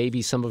numbers, and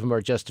maybe some of them are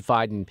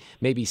justified and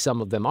maybe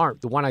some of them aren't.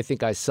 The one I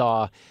think I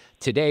saw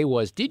today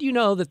was, did you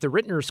know that the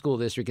Rittner School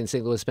District in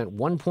St. Louis spent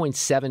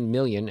 $1.7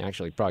 million,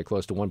 actually probably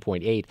close to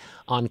 1.8,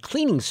 on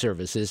cleaning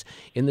services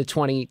in the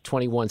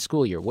 2021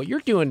 school year? What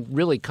you're doing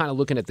really kind of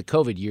looking at the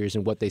COVID years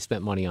and what they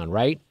spent money on,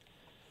 right?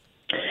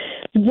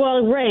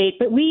 Well, right.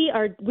 But we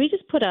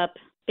just put up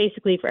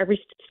basically for every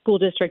school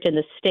district in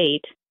the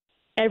state,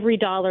 every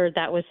dollar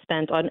that was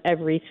spent on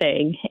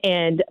everything.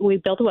 And we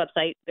built a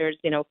website. There's,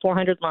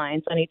 400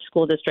 lines on each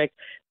school district,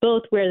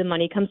 both where the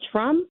money comes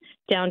from,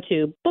 down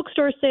to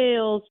bookstore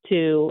sales,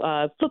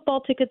 to football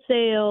ticket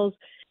sales,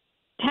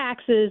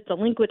 taxes,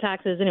 delinquent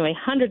taxes, anyway,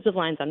 hundreds of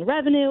lines on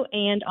revenue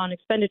and on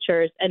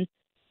expenditures. And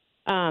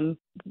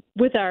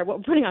with what we're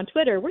putting on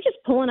Twitter, we're just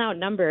pulling out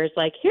numbers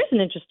like, here's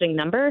an interesting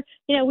number.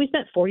 We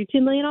spent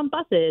 $42 million on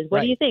buses.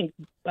 What do you think?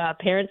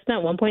 Parents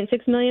spent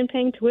 $1.6 million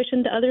paying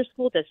tuition to other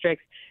school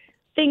districts.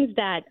 Things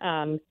that,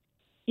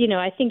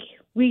 I think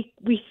we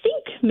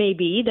think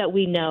maybe that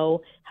we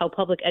know how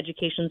public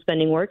education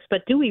spending works,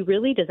 but do we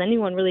really? Does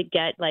anyone really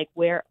get like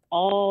where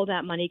all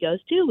that money goes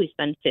to? We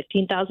spend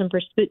 $15,000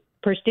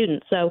 per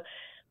student. So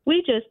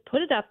we just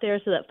put it up there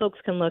so that folks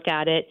can look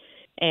at it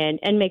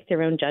and make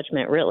their own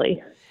judgment,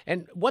 really.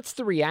 And what's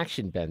the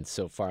reaction been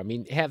so far? I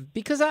mean,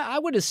 because I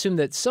would assume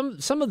that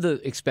some of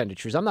the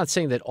expenditures, I'm not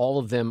saying that all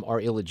of them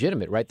are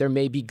illegitimate, right? There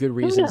may be good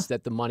reasons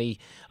that the money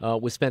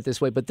was spent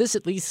this way, but this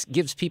at least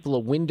gives people a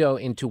window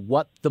into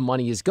what the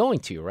money is going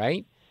to,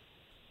 right?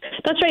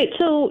 That's right.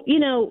 So,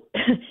 in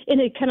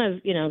a kind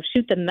of,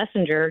 shoot the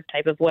messenger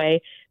type of way,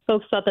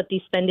 folks thought that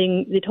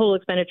the total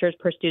expenditures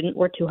per student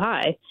were too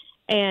high.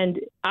 And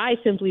I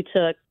simply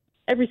took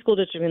every school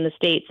district in the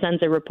state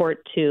sends a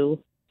report to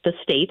the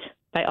state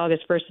by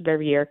August 1st of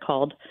every year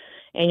called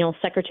Annual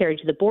Secretary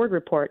to the Board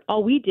Report.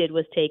 All we did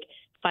was take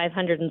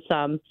 500 and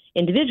some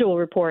individual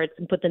reports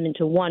and put them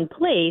into one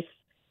place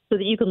so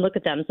that you can look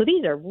at them. So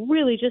these are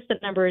really just the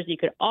numbers you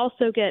could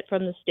also get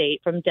from the state,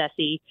 from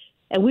DESE,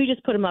 and we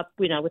just put them up,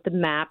 with the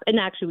map, and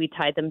actually we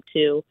tied them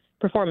to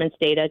performance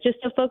data just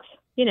so folks,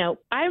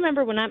 I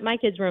remember when my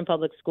kids were in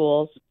public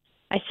schools,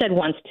 I said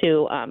once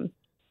to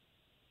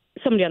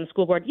somebody on the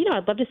school board,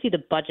 I'd love to see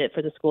the budget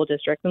for the school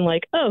district. I'm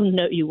like, oh,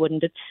 no, you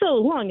wouldn't. It's so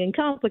long and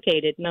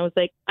complicated. And I was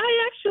like,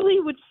 I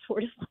actually would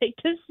sort of like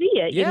to see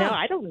it. Yeah.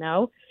 I don't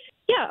know.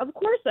 Yeah, of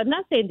course. I'm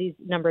not saying these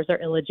numbers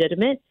are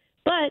illegitimate,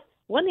 but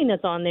one thing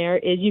that's on there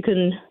is you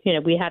can,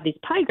 we have these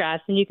pie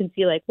graphs and you can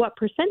see like what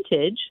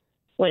percentage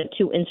went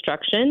to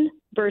instruction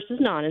versus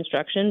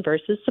non-instruction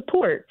versus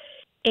support.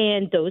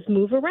 And those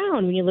move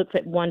around when you look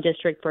at one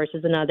district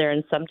versus another.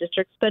 And some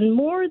districts spend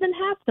more than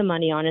half the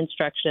money on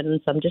instruction,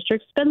 and some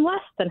districts spend less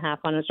than half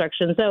on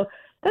instruction. So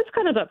that's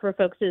kind of up for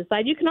folks to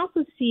decide. You can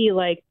also see,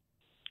 like,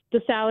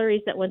 the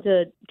salaries that went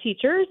to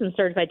teachers and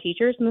certified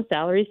teachers and the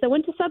salaries that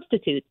went to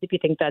substitutes, if you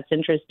think that's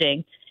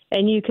interesting.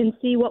 And you can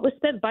see what was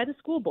spent by the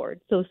school board.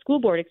 So school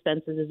board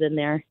expenses is in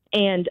there.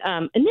 And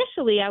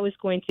initially I was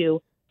going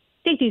to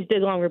take these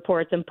big, long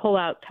reports and pull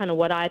out kind of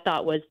what I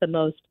thought was the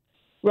most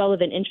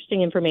relevant,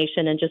 interesting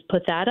information and just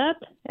put that up.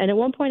 And at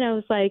one point I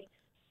was like,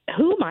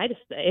 who am I to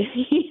say?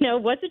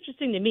 What's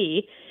interesting to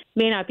me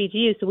may not be to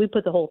you. So we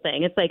put the whole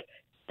thing. It's like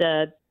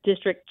the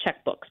district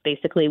checkbooks,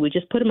 basically. We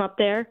just put them up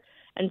there,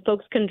 and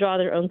folks can draw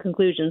their own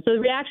conclusions. So the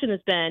reaction has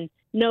been,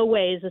 no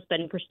way is the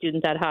spending per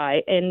student that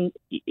high. And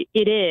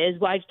it is.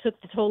 Well, I took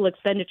the total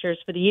expenditures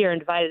for the year and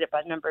divided it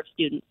by the number of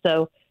students.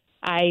 So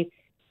I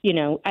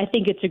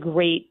think it's a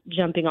great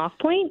jumping off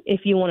point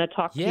if you want to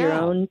talk to your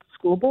own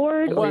school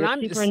board or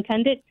your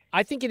superintendent.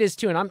 I think it is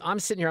too, and I'm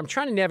sitting here. I'm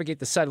trying to navigate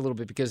the site a little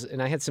bit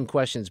and I had some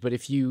questions. But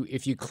if you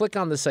click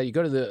on the site, you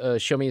go to the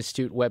Show Me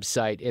Institute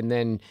website, and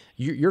then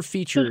your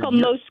feature. So it's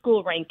called Most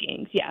School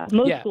Rankings. Yeah,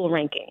 Most School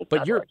Rankings.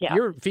 But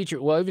your feature.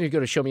 Well, even if you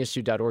go to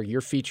showmeinstitute.org, you're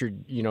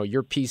featured.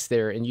 Your piece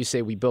there, and you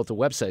say we built a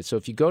website. So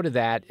if you go to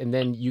that, and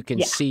then you can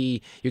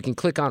see, you can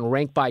click on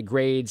Rank by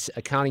Grades,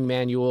 Accounting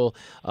Manual,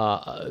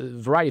 a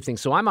variety of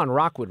things. So I'm on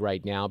Rockwood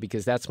right now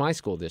because that's my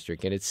school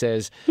district, and it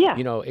says,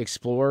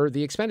 explore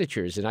the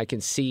expenditures, and I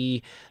can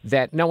see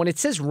that. Now, when it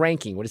says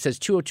ranking, when it says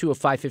 202 of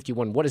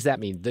 551, what does that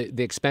mean?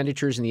 The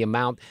expenditures and the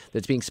amount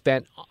that's being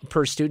spent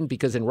per student?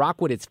 Because in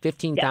Rockwood, it's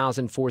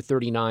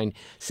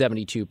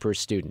 $15,439.72 per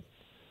student.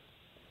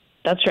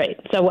 That's right.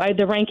 So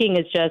the ranking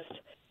is just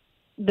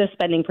the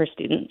spending per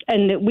student.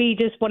 And we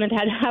just wanted to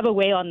have a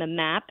way on the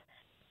map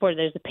where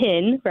there's a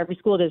pin for every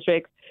school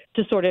district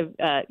to sort of,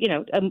 a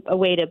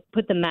way to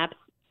put the maps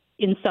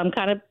in some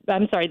kind of,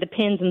 the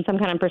pins in some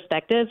kind of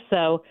perspective.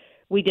 So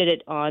we did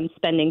it on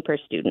spending per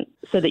student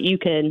so that you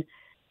can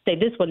say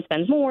this one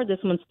spends more, this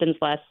one spends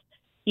less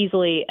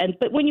easily.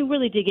 But when you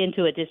really dig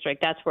into a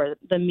district, that's where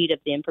the meat of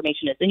the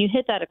information is. And you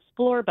hit that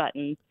explore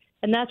button,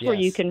 and that's where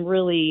you can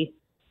really,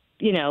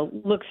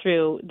 look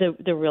through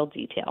the real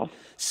detail.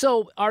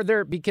 So are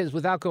there, because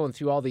without going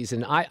through all these,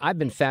 and I've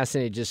been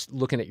fascinated just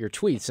looking at your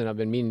tweets, and I've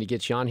been meaning to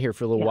get you on here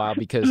for a little while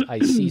because I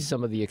see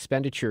some of the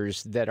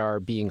expenditures that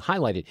are being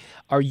highlighted.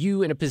 Are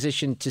you in a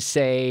position to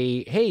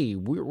say, hey,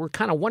 we're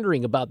kind of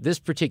wondering about this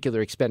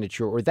particular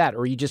expenditure or that, or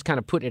are you just kind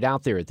of putting it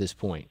out there at this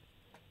point?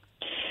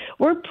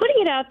 We're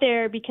putting it out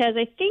there because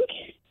I think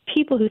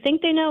people who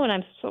think they know, and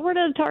I'm sort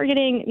of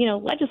targeting,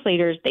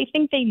 legislators, they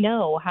think they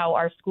know how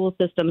our school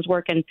systems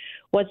work and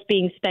what's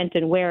being spent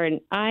and where.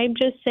 And I'm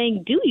just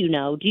saying, do you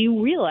know? Do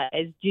you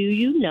realize? Do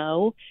you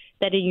know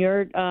that in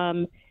your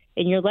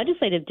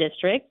legislative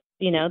district,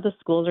 the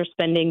schools are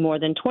spending more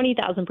than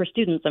 $20,000 per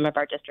student? Some of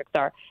our districts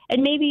are,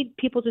 and maybe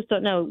people just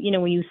don't know.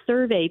 When you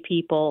survey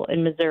people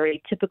in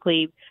Missouri,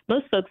 typically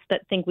most folks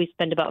that think we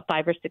spend about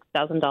 $5,000 or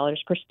 $6,000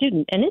 per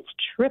student, and it's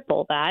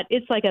triple that.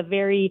 It's like a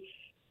very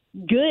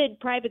good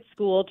private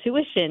school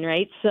tuition,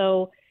 right?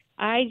 So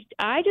I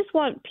just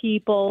want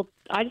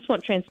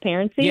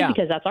transparency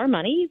because that's our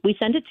money. We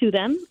send it to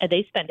them and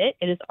they spend it.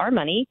 It is our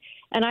money.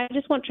 And I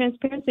just want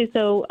transparency.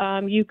 So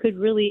you could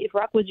really, if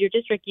Rockwood's your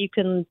district, you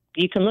can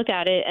look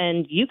at it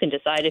and you can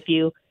decide if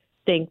you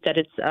think that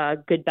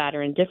it's good, bad,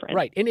 or indifferent.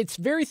 Right. And it's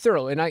very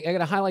thorough. And I got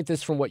to highlight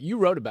this from what you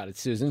wrote about it,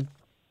 Susan.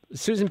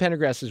 Susan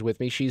Pendergrass is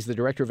with me. She's the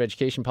Director of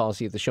Education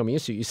Policy at the Show Me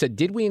Institute. You said,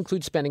 did we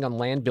include spending on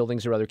land,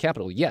 buildings, or other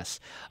capital? Yes.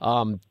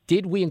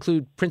 Did we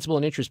include principal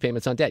and interest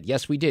payments on debt?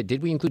 Yes, we did.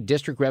 Did we include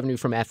district revenue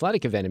from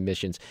athletic event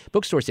admissions,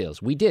 bookstore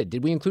sales? We did.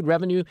 Did we include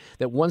revenue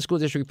that one school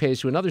district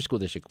pays to another school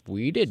district?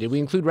 We did. Did we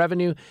include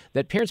revenue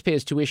that parents pay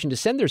as tuition to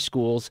send their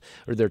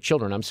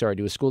children,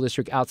 to a school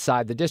district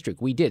outside the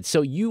district? We did.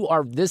 So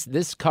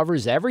this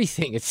covers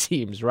everything, it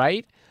seems,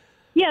 right?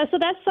 Yeah, so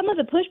that's some of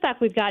the pushback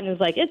we've gotten is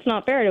like, it's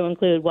not fair to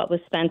include what was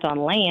spent on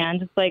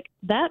land. It's like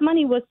that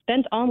money was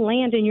spent on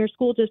land in your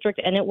school district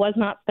and it was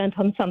not spent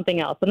on something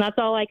else. And that's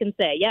all I can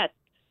say. Yes,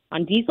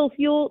 on diesel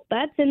fuel,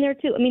 that's in there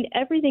too. I mean,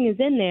 everything is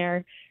in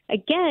there,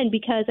 again,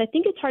 because I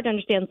think it's hard to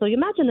understand. So you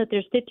imagine that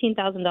there's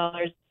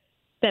 $15,000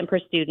 spent per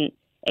student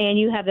and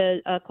you have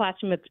a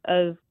classroom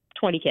of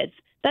 20 kids.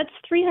 That's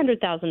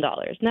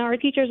 $300,000. Now, our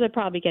teachers are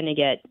probably going to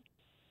get,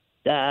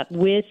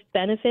 with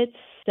benefits,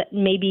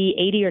 maybe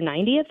 80 or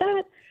 90 of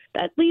that.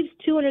 That leaves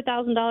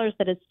 $200,000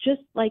 that is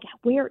just like,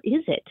 where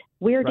is it?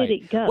 Where did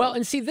it go? Well,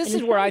 and see, this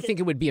is where I think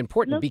it would be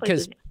important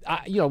because,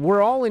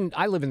 we're all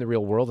I live in the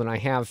real world and I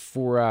have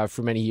for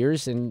many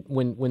years. And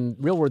when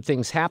real world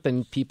things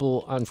happen,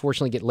 people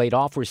unfortunately get laid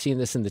off. We're seeing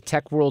this in the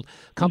tech world.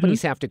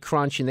 Companies have to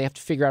crunch and they have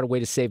to figure out a way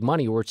to save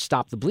money or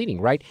stop the bleeding,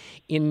 right?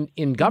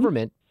 In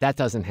government, that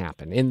doesn't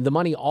happen. And the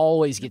money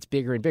always gets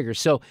bigger and bigger.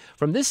 So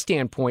from this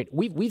standpoint,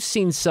 we've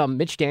seen some,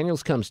 Mitch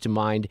Daniels comes to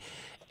mind.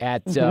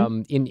 at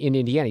in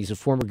Indiana. He's a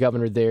former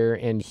governor there,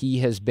 and he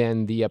has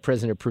been the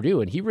president of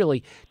Purdue. And he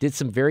really did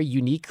some very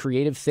unique,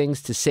 creative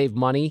things to save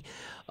money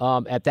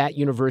at that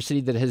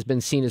university that has been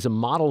seen as a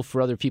model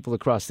for other people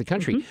across the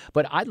country.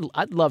 But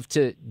I'd love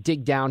to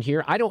dig down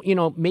here. I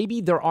don't,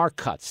 maybe there are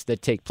cuts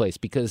that take place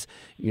because,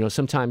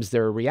 sometimes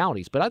there are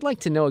realities. But I'd like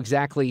to know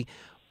exactly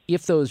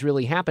if those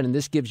really happen, and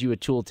this gives you a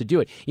tool to do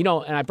it.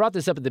 And I brought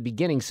this up at the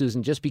beginning,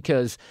 Susan, just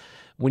because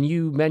when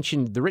you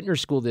mentioned the Rittner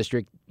School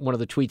District, one of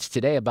the tweets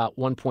today about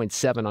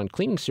 1.7 on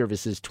cleaning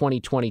services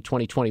 2020,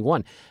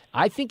 2021,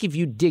 I think if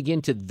you dig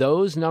into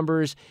those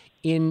numbers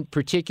in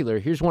particular,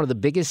 here's one of the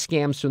biggest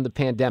scams from the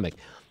pandemic.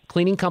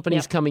 Cleaning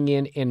companies coming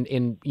in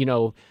and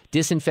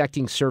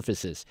disinfecting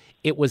surfaces.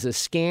 It was a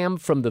scam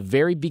from the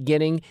very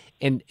beginning,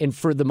 and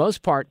for the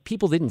most part,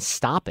 people didn't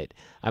stop it.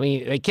 I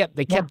mean, they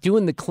kept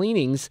doing the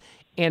cleanings.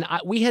 And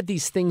we had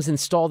these things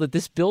installed at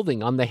this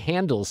building on the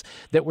handles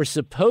that were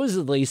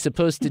supposedly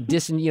supposed to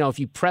if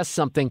you press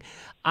something,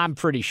 I'm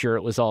pretty sure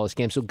it was all a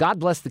scam. So God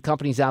bless the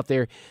companies out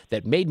there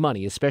that made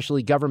money,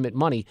 especially government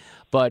money.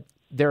 But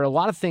there are a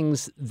lot of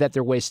things that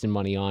they're wasting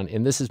money on,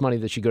 and this is money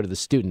that should go to the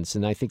students.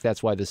 And I think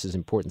that's why this is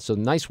important. So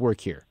nice work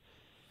here.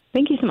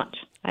 Thank you so much.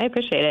 I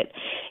appreciate it.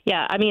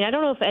 Yeah, I mean, I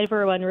don't know if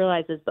everyone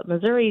realizes, but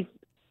Missouri's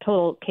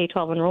total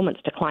K-12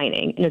 enrollment's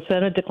declining, and it's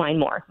going to decline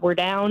more. We're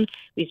down.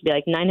 We used to be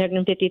like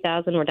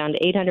 950,000. We're down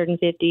to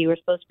 850. We're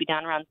supposed to be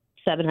down around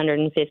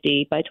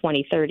 750 by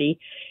 2030.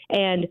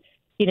 And,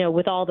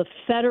 with all the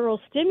federal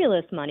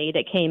stimulus money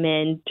that came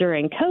in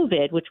during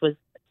COVID, which was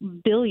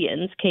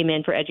billions came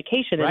in for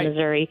education in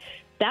Missouri,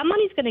 that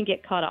money's going to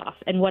get cut off.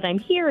 And what I'm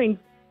hearing,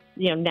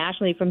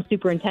 nationally from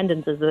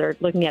superintendents is they're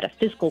looking at a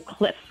fiscal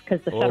cliff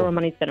because the federal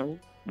money's going to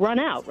run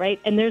out, right?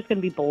 And there's going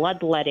to be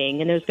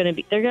bloodletting, and they're going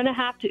to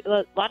have to,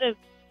 a lot of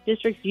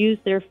districts use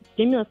their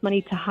stimulus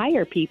money to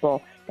hire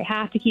people. They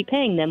have to keep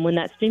paying them when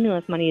that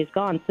stimulus money is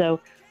gone.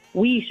 So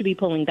we should be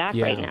pulling back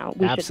right now.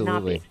 We should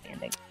not be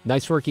expanding.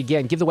 Nice work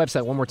again. Give the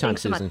website one more time,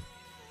 Susan.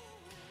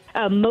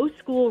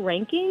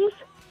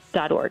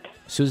 Mostschoolrankings.org.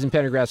 Susan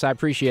Pendergrass, I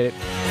appreciate it.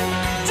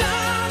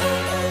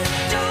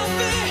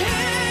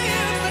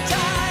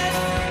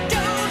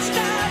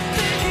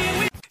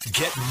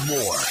 Get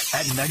more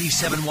at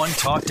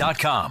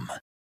 971talk.com.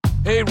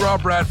 Hey,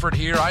 Rob Bradford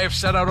here. I have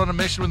set out on a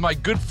mission with my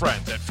good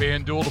friends at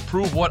FanDuel to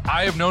prove what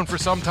I have known for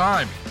some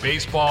time.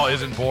 Baseball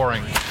isn't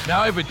boring.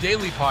 Now I have a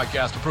daily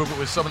podcast to prove it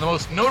with some of the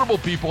most notable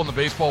people in the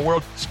baseball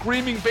world,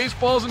 screaming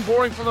baseball isn't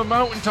boring from the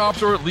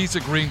mountaintops, or at least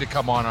agreeing to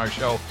come on our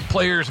show.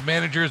 Players,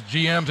 managers,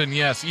 GMs, and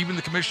yes, even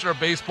the commissioner of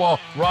baseball,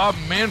 Rob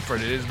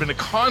Manfred. It has been a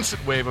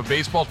constant wave of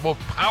baseball's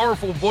most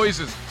powerful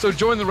voices. So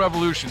join the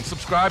revolution.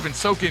 Subscribe and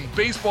soak in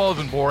Baseball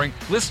Isn't Boring.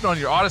 Listen on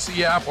your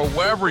Odyssey app or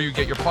wherever you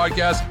get your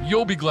podcasts.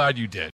 You'll be glad you did.